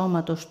του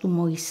σώματος του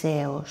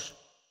Μωυσέως,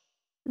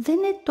 δεν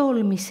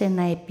ετόλμησε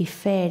να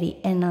επιφέρει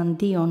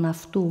εναντίον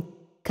αυτού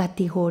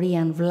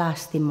κατηγορίαν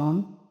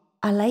βλάστημων,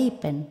 αλλά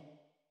είπεν,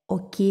 ο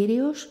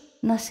Κύριος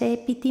να σε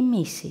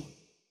επιτιμήσει.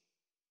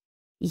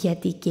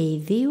 Γιατί και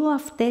οι 2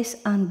 αυτές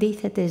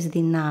αντίθετες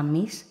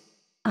δυνάμεις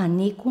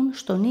ανήκουν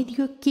στον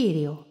ίδιο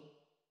Κύριο.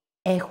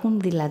 Έχουν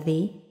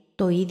δηλαδή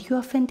το ίδιο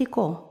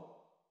αφεντικό.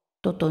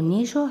 Το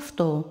τονίζω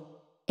αυτό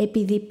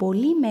επειδή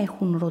πολλοί με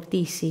έχουν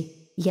ρωτήσει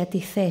για τη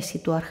θέση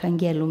του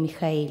Αρχαγγέλου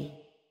Μιχαήλ.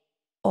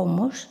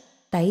 Όμως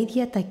τα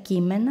ίδια τα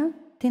κείμενα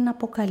την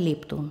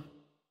αποκαλύπτουν.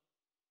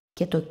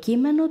 Και το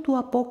κείμενο του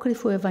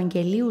απόκριφου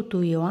Ευαγγελίου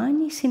του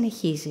Ιωάννη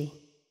συνεχίζει.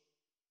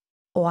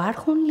 Ο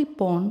άρχον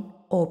λοιπόν,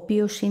 ο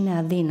οποίος είναι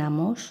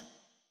αδύναμος,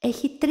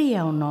 έχει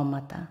 3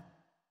 ονόματα.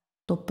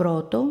 Το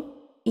πρώτο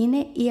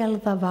είναι η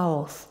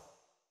Αλδαβαώθ,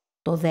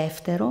 το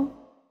δεύτερο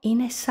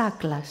είναι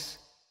Σάκλας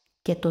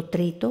και το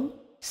τρίτο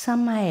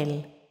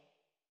Σαμαέλ,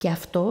 και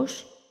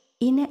αυτός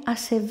είναι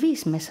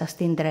ασεβής μέσα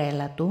στην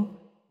τρέλα του,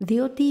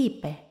 διότι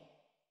είπε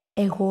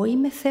 «Εγώ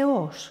είμαι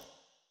Θεός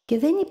και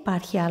δεν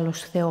υπάρχει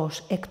άλλος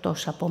Θεός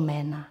εκτός από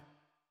μένα»,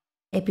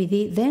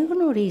 επειδή δεν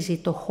γνωρίζει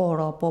το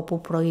χώρο από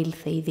όπου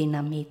προήλθε η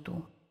δύναμή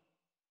του.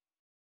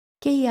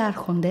 Και οι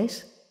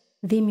άρχοντες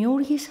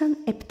δημιούργησαν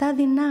 7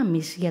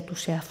 δυνάμεις για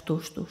τους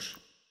εαυτούς τους.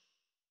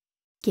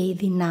 Και οι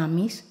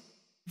δυνάμεις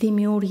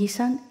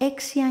δημιούργησαν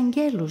 6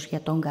 αγγέλους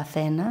για τον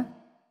καθένα,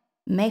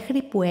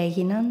 μέχρι που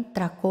έγιναν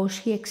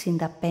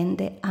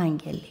 365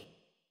 άγγελοι.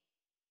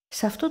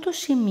 Σε αυτό το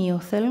σημείο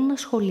θέλω να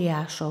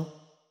σχολιάσω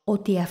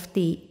ότι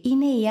αυτοί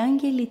είναι οι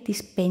άγγελοι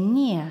της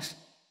παινίας,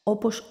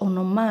 όπως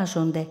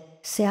ονομάζονται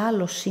σε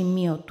άλλο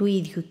σημείο του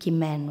ίδιου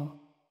κειμένου.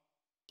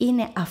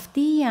 Είναι αυτοί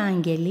οι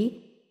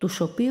άγγελοι τους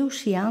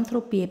οποίους οι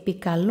άνθρωποι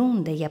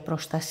επικαλούνται για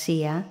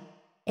προστασία,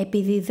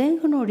 επειδή δεν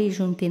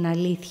γνωρίζουν την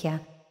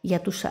αλήθεια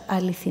για τους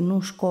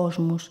αληθινούς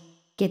κόσμους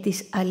και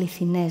τις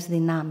αληθινές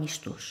δυνάμεις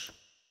τους.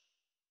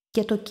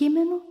 Και το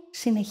κείμενο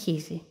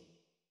συνεχίζει.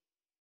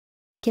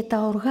 Και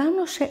τα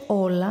οργάνωσε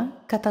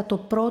όλα κατά το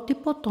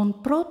πρότυπο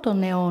των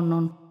πρώτων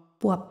αιώνων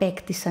που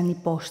απέκτησαν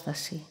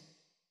υπόσταση,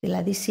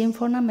 δηλαδή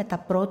σύμφωνα με τα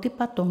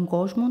πρότυπα των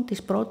κόσμων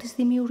της πρώτης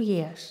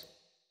δημιουργίας,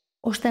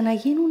 ώστε να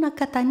γίνουν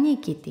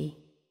ακατανίκητοι,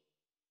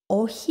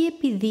 όχι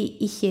επειδή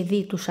είχε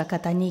δει τους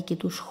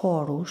ακατανίκητους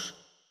χώρους,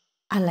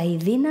 αλλά η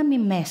δύναμη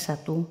μέσα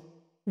του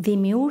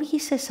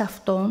δημιούργησε σε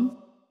αυτόν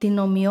την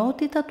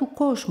ομοιότητα του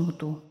κόσμου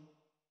του.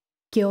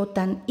 Και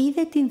όταν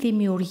είδε την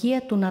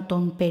δημιουργία του να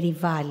τον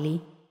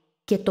περιβάλλει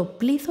και το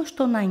πλήθος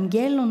των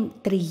αγγέλων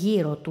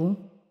τριγύρω του,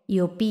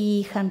 οι οποίοι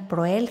είχαν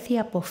προέλθει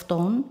από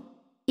αυτόν,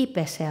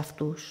 είπε σε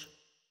αυτούς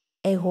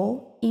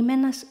 «Εγώ είμαι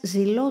ένας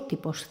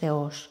ζηλότυπος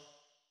Θεός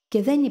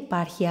και δεν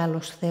υπάρχει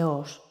άλλος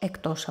Θεός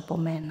εκτός από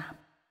μένα».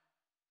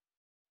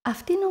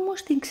 Αυτήν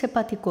όμως την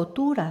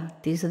ξεπατικοτούρα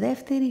της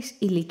δεύτερης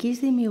υλικής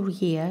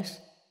δημιουργίας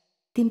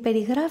την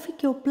περιγράφει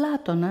και ο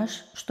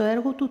Πλάτωνας στο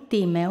έργο του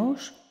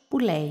Τίμεως που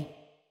λέει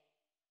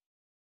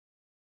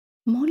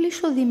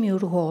 «Μόλις ο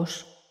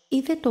Δημιουργός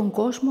είδε τον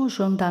κόσμο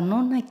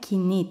ζωντανό να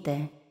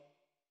κινείται,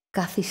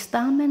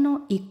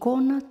 καθιστάμενο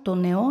εικόνα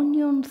των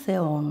αιώνιων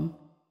θεών,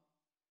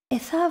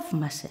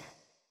 εθαύμασε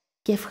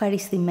και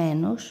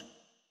ευχαριστημένος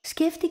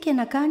σκέφτηκε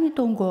να κάνει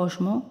τον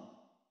κόσμο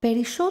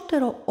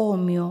περισσότερο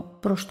όμοιο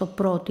προς το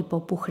πρότυπο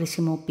που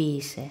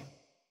χρησιμοποίησε.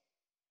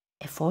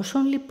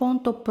 Εφόσον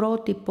λοιπόν το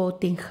πρότυπο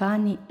την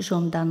χάνει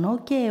ζωντανό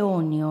και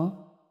αιώνιο,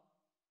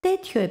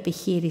 τέτοιο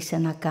επιχείρησε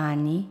να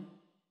κάνει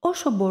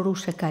όσο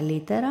μπορούσε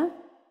καλύτερα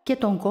και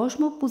τον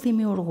κόσμο που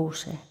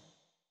δημιουργούσε.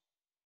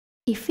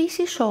 Η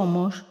φύση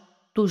όμως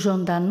του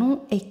ζωντανού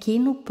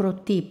εκείνου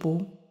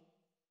προτύπου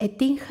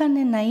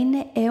ετύχανε να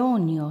είναι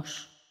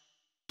αιώνιος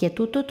και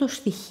τούτο το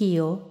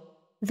στοιχείο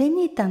δεν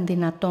ήταν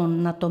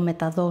δυνατόν να το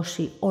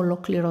μεταδώσει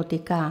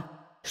ολοκληρωτικά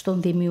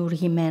στον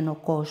δημιουργημένο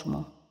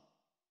κόσμο.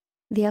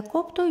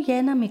 Διακόπτω για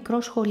ένα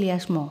μικρό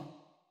σχολιασμό.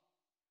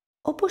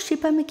 Όπως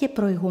είπαμε και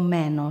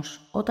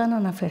προηγουμένως όταν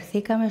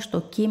αναφερθήκαμε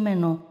στο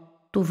κείμενο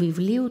του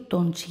βιβλίου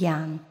των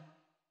Τζιάν,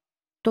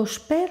 το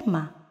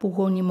σπέρμα που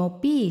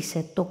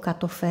γονιμοποίησε το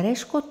κατοφερές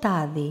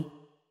σκοτάδι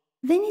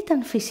δεν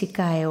ήταν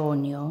φυσικά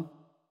αιώνιο,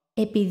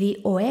 επειδή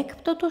ο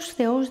έκπτωτος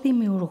Θεός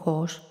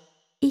Δημιουργός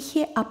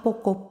είχε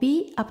αποκοπεί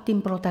από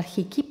την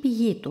πρωταρχική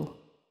πηγή του.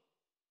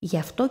 Γι'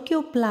 αυτό και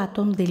ο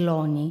Πλάτων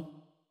δηλώνει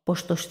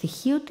πως το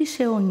στοιχείο της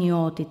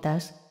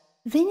αιωνιότητας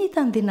δεν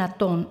ήταν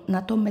δυνατόν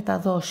να το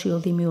μεταδώσει ο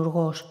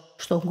Δημιουργός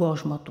στον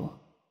κόσμο του.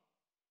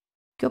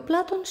 Και ο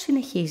Πλάτων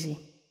συνεχίζει.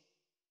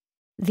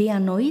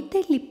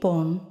 Διανοείται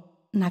λοιπόν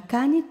να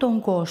κάνει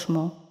τον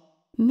κόσμο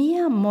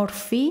μία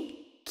μορφή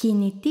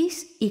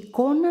κινητής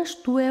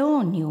εικόνας του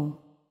αιώνιου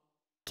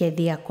και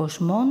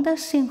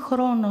διακοσμώντας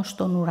συγχρόνως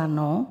τον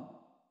ουρανό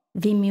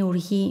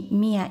δημιουργεί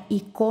μία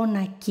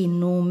εικόνα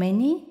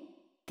κινούμενη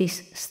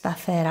της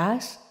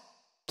σταθεράς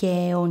και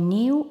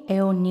αιωνίου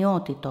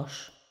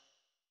αιωνιότητος.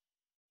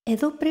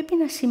 Εδώ πρέπει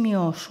να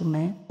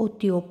σημειώσουμε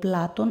ότι ο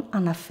Πλάτων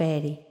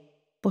αναφέρει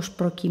πως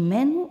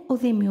προκειμένου ο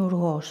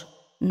Δημιουργός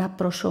να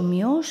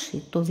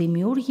προσομοιώσει το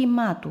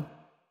δημιούργημά του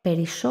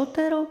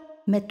περισσότερο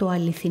με το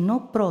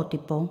αληθινό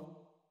πρότυπο,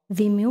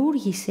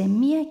 δημιούργησε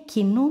μία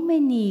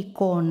κινούμενη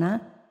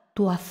εικόνα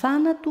του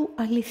αθάνατου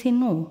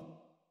αληθινού,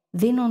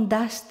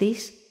 δίνοντάς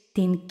της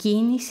την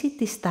κίνηση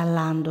της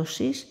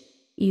ταλάντωσης,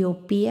 η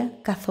οποία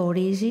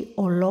καθορίζει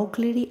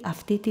ολόκληρη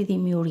αυτή τη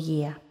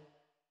δημιουργία.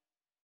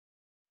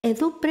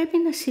 Εδώ πρέπει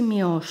να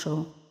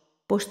σημειώσω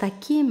πως τα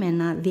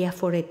κείμενα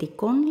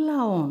διαφορετικών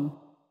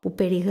λαών που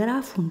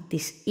περιγράφουν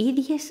τις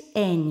ίδιες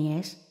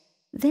έννοιες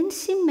δεν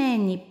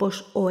σημαίνει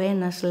πως ο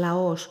ένας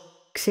λαός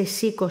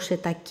ξεσήκωσε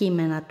τα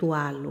κείμενα του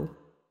άλλου,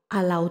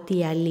 αλλά ότι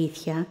η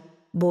αλήθεια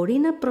μπορεί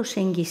να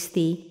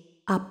προσεγγιστεί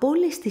από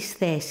όλες τις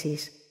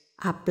θέσεις,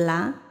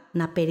 απλά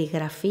να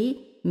περιγραφεί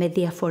με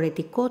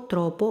διαφορετικό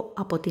τρόπο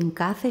από την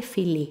κάθε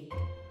φυλή.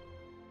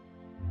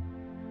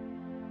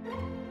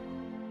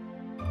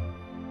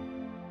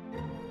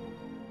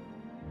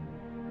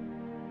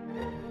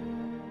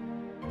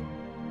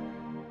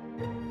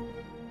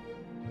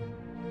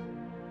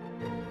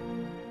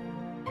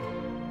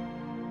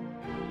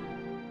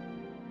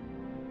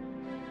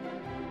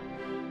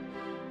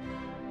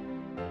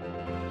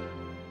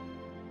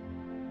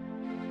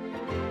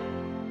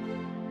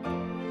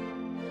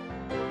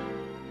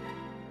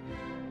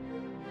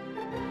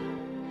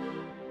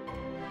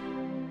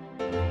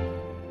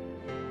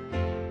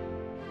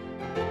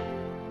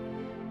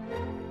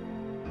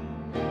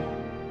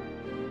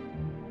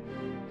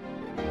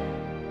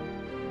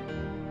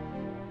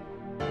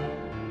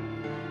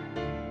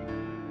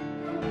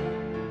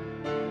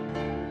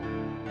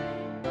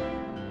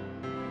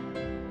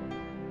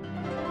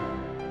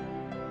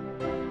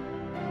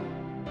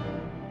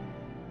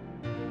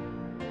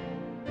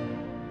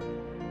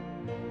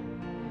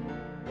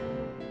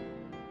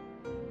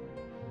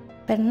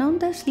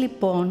 Περνώντας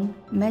λοιπόν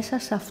μέσα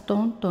σε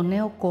αυτόν τον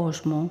νέο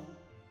κόσμο,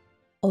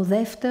 ο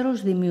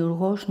δεύτερος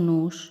δημιουργός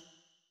νους,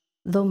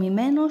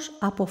 δομημένος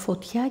από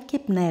φωτιά και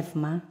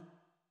πνεύμα,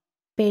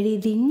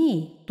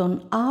 περιδεινεί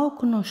τον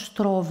άοκνο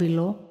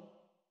στρόβιλο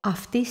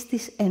αυτής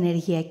της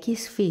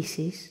ενεργειακής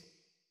φύσης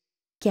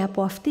και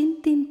από αυτήν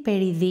την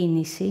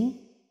περιδίνηση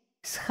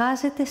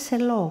σχάζεται σε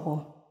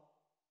λόγο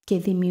και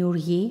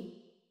δημιουργεί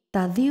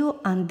τα δύο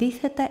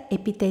αντίθετα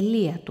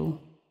επιτελεία του,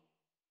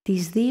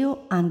 τις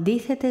δύο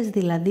αντίθετες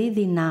δηλαδή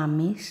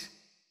δυνάμεις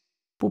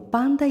που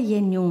πάντα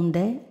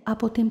γεννιούνται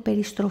από την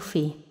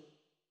περιστροφή.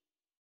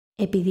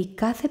 Επειδή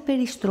κάθε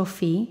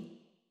περιστροφή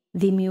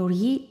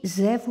δημιουργεί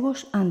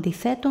ζεύγος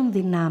αντιθέτων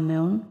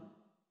δυνάμεων,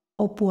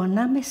 όπου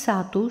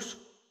ανάμεσά τους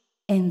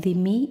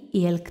ενδυμεί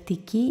η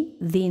ελκτική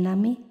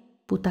δύναμη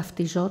που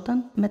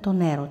ταυτιζόταν με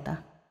τον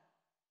έρωτα.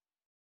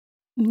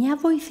 Μια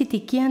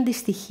βοηθητική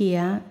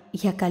αντιστοιχία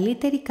για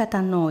καλύτερη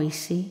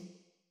κατανόηση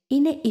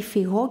είναι η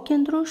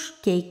φυγόκεντρος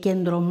και η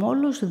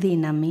κεντρομόλος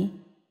δύναμη,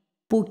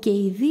 που και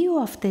οι δύο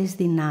αυτές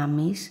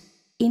δυνάμεις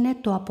είναι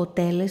το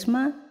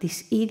αποτέλεσμα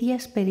της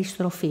ίδιας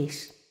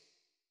περιστροφής.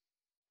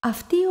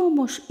 Αυτή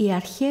όμως η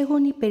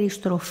αρχαίγονη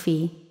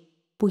περιστροφή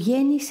που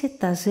γέννησε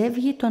τα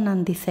ζεύγη των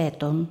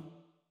αντιθέτων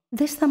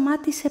δεν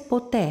σταμάτησε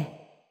ποτέ,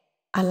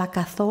 αλλά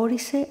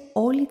καθόρισε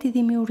όλη τη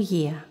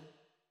δημιουργία,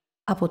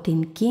 από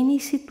την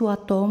κίνηση του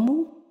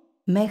ατόμου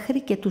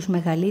μέχρι και τους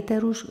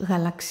μεγαλύτερους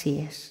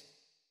γαλαξίες.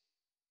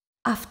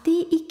 Αυτή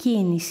η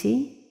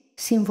κίνηση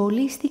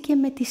συμβολίστηκε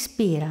με τη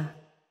σπήρα,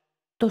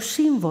 το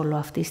σύμβολο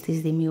αυτής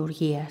της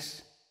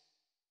δημιουργίας.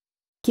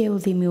 Και ο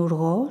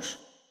δημιουργός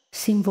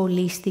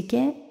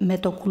συμβολίστηκε με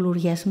το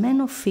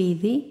κλουριασμένο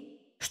φίδι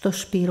στο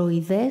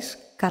σπυροειδές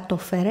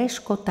κατοφερές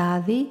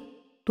σκοτάδι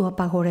του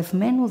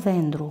απαγορευμένου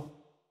δέντρου.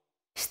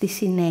 Στη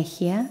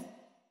συνέχεια,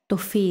 το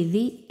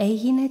φίδι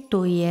έγινε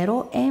το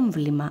ιερό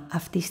έμβλημα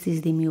αυτής της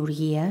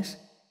δημιουργίας,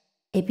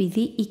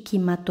 επειδή η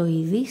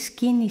κυματοειδής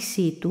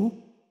κίνησή του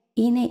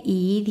είναι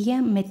η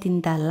ίδια με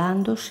την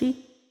ταλάντωση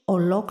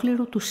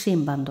ολόκληρου του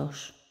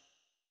σύμπαντος.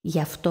 Γι'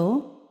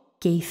 αυτό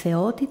και οι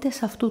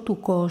θεότητες αυτού του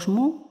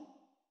κόσμου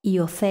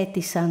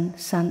υιοθέτησαν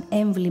σαν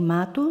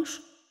έμβλημά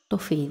τους το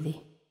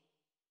φίδι.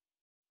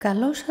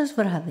 Καλό σας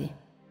βράδυ!